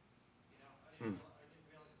preaching. Hmm. I didn't realize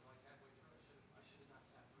until like halfway through. I should have not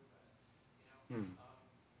sat through that. Hmm.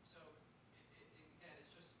 So again,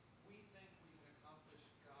 it's just we think we can accomplish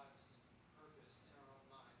God's purpose in our own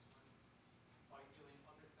minds by doing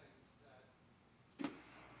other things that are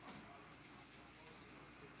opposing what Scripture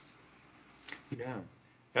teaches. Yeah.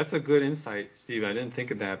 That's a good insight, Steve. I didn't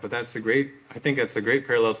think of that, but I think that's a great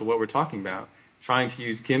parallel to what we're talking about. Trying to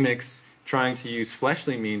use gimmicks, trying to use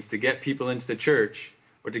fleshly means to get people into the church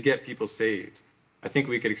or to get people saved. I think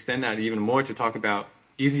we could extend that even more to talk about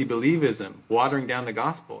easy believism, watering down the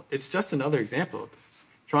gospel. It's just another example of this.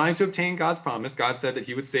 Trying to obtain God's promise. God said that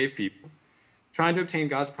he would save people. Trying to obtain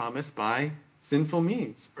God's promise by sinful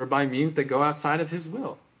means or by means that go outside of his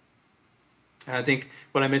will. And I think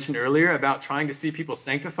what I mentioned earlier about trying to see people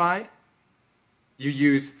sanctified, you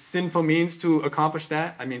use sinful means to accomplish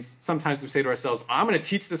that. I mean, sometimes we say to ourselves, I'm going to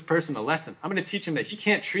teach this person a lesson. I'm going to teach him that he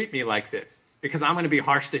can't treat me like this because I'm going to be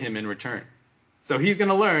harsh to him in return. So he's going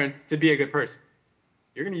to learn to be a good person.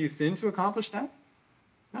 You're going to use sin to accomplish that?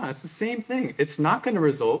 No, it's the same thing. It's not going to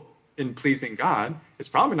result in pleasing God. It's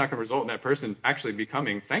probably not going to result in that person actually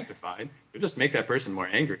becoming sanctified. You'll just make that person more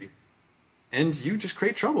angry. And you just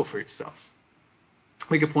create trouble for yourself.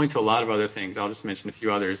 We could point to a lot of other things. I'll just mention a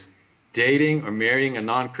few others. Dating or marrying a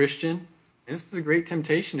non-Christian. And this is a great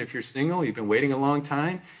temptation if you're single, you've been waiting a long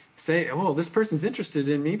time. Say, oh, this person's interested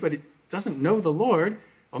in me, but he doesn't know the Lord.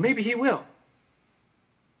 Well, maybe he will.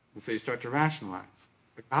 And so you start to rationalize.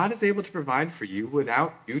 But God is able to provide for you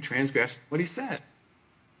without you transgressing what he said.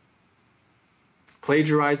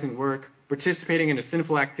 Plagiarizing work, participating in a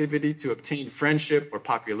sinful activity to obtain friendship or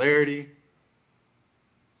popularity,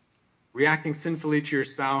 reacting sinfully to your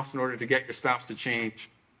spouse in order to get your spouse to change.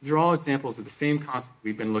 These are all examples of the same concept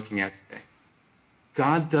we've been looking at today.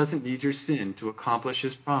 God doesn't need your sin to accomplish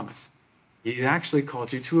his promise. He's actually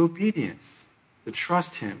called you to obedience, to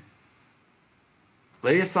trust him.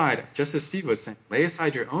 Lay aside, just as Steve was saying, lay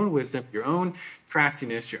aside your own wisdom, your own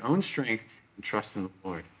craftiness, your own strength, and trust in the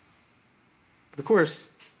Lord. But of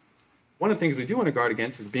course, one of the things we do want to guard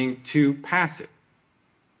against is being too passive.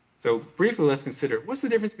 So briefly, let's consider, what's the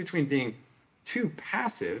difference between being too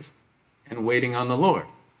passive and waiting on the Lord?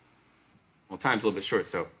 Well, time's a little bit short,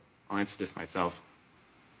 so I'll answer this myself.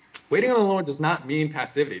 Waiting on the Lord does not mean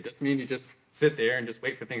passivity. It doesn't mean you just sit there and just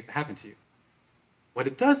wait for things to happen to you. What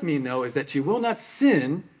it does mean, though, is that you will not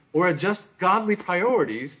sin or adjust godly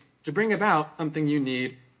priorities to bring about something you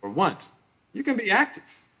need or want. You can be active.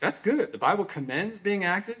 That's good. The Bible commends being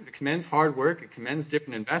active. It commends hard work. It commends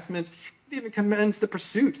different investments. It even commends the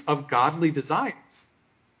pursuit of godly desires.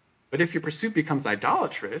 But if your pursuit becomes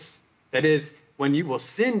idolatrous, that is, when you will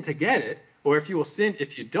sin to get it, or if you will sin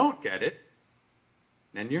if you don't get it,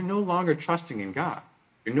 then you're no longer trusting in God.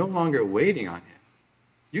 You're no longer waiting on him.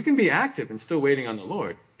 You can be active and still waiting on the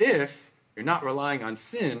Lord if you're not relying on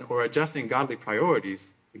sin or adjusting godly priorities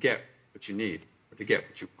to get what you need or to get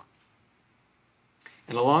what you want.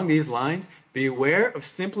 And along these lines, beware of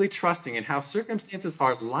simply trusting in how circumstances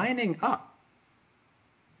are lining up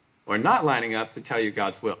or not lining up to tell you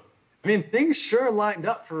God's will. I mean, things sure lined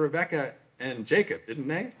up for Rebekah and Jacob, didn't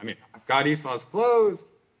they? I mean, I've got Esau's clothes.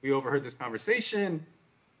 We overheard this conversation.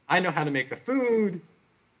 I know how to make the food.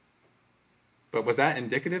 But was that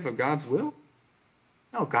indicative of God's will?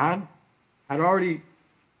 No, God had already,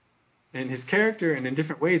 in his character and in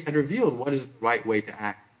different ways, had revealed what is the right way to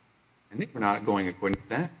act. And they were not going according to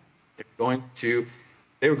that. They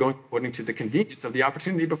were going according to the convenience of the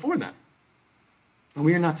opportunity before them. And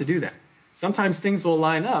we are not to do that. Sometimes things will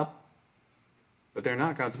line up, but they're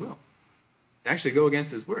not God's will. They actually go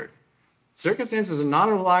against his word. Circumstances are not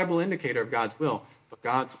a reliable indicator of God's will, but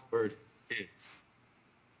God's word is.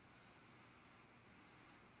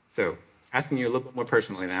 So, asking you a little bit more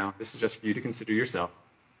personally now, this is just for you to consider yourself.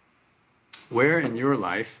 Where in your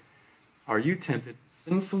life are you tempted to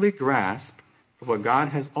sinfully grasp for what God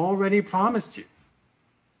has already promised you,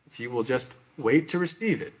 if you will just wait to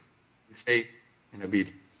receive it in faith and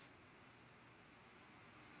obedience?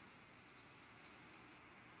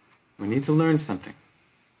 We need to learn something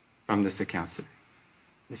from this account today.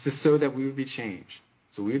 This is so that we would be changed,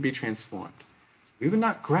 so we would be transformed. So we would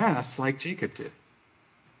not grasp like Jacob did,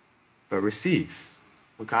 but receive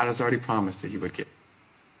what God has already promised that he would give.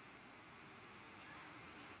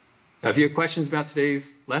 Now, if you have questions about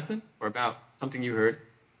today's lesson or about something you heard,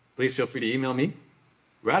 please feel free to email me.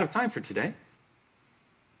 We're out of time for today,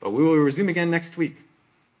 but we will resume again next week.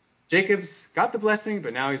 Jacob's got the blessing,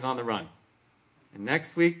 but now he's on the run. And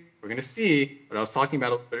next week, we're going to see what I was talking about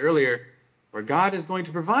a little bit earlier, where God is going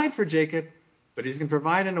to provide for Jacob, but he's going to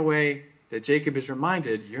provide in a way that Jacob is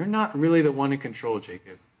reminded, you're not really the one in control,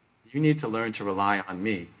 Jacob. You need to learn to rely on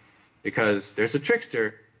me, because there's a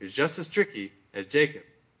trickster who's just as tricky as Jacob,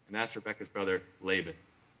 and that's Rebekah's brother, Laban.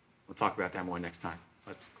 We'll talk about that more next time.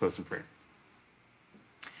 Let's close in prayer.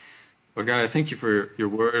 Lord God, I thank you for your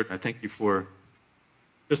word. I thank you for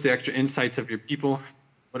just the extra insights of your people.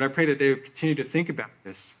 Lord, I pray that they would continue to think about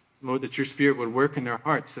this. Lord, that your spirit would work in their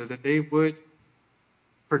hearts so that they would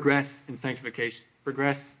progress in sanctification,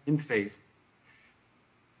 progress in faith.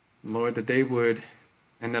 Lord, that they would,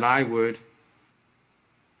 and that I would,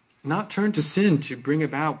 not turn to sin to bring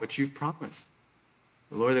about what you've promised.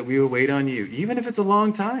 Lord, that we will wait on you, even if it's a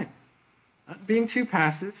long time. Not being too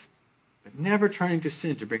passive, but never turning to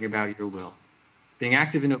sin to bring about your will. Being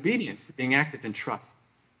active in obedience, being active in trust.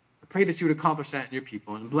 I pray that you would accomplish that in your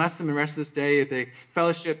people and bless them the rest of this day as they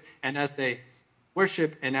fellowship and as they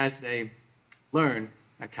worship and as they learn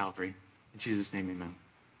at Calvary. In Jesus' name, amen.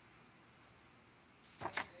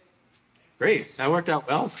 Great. That worked out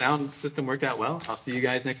well. Sound system worked out well. I'll see you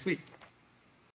guys next week.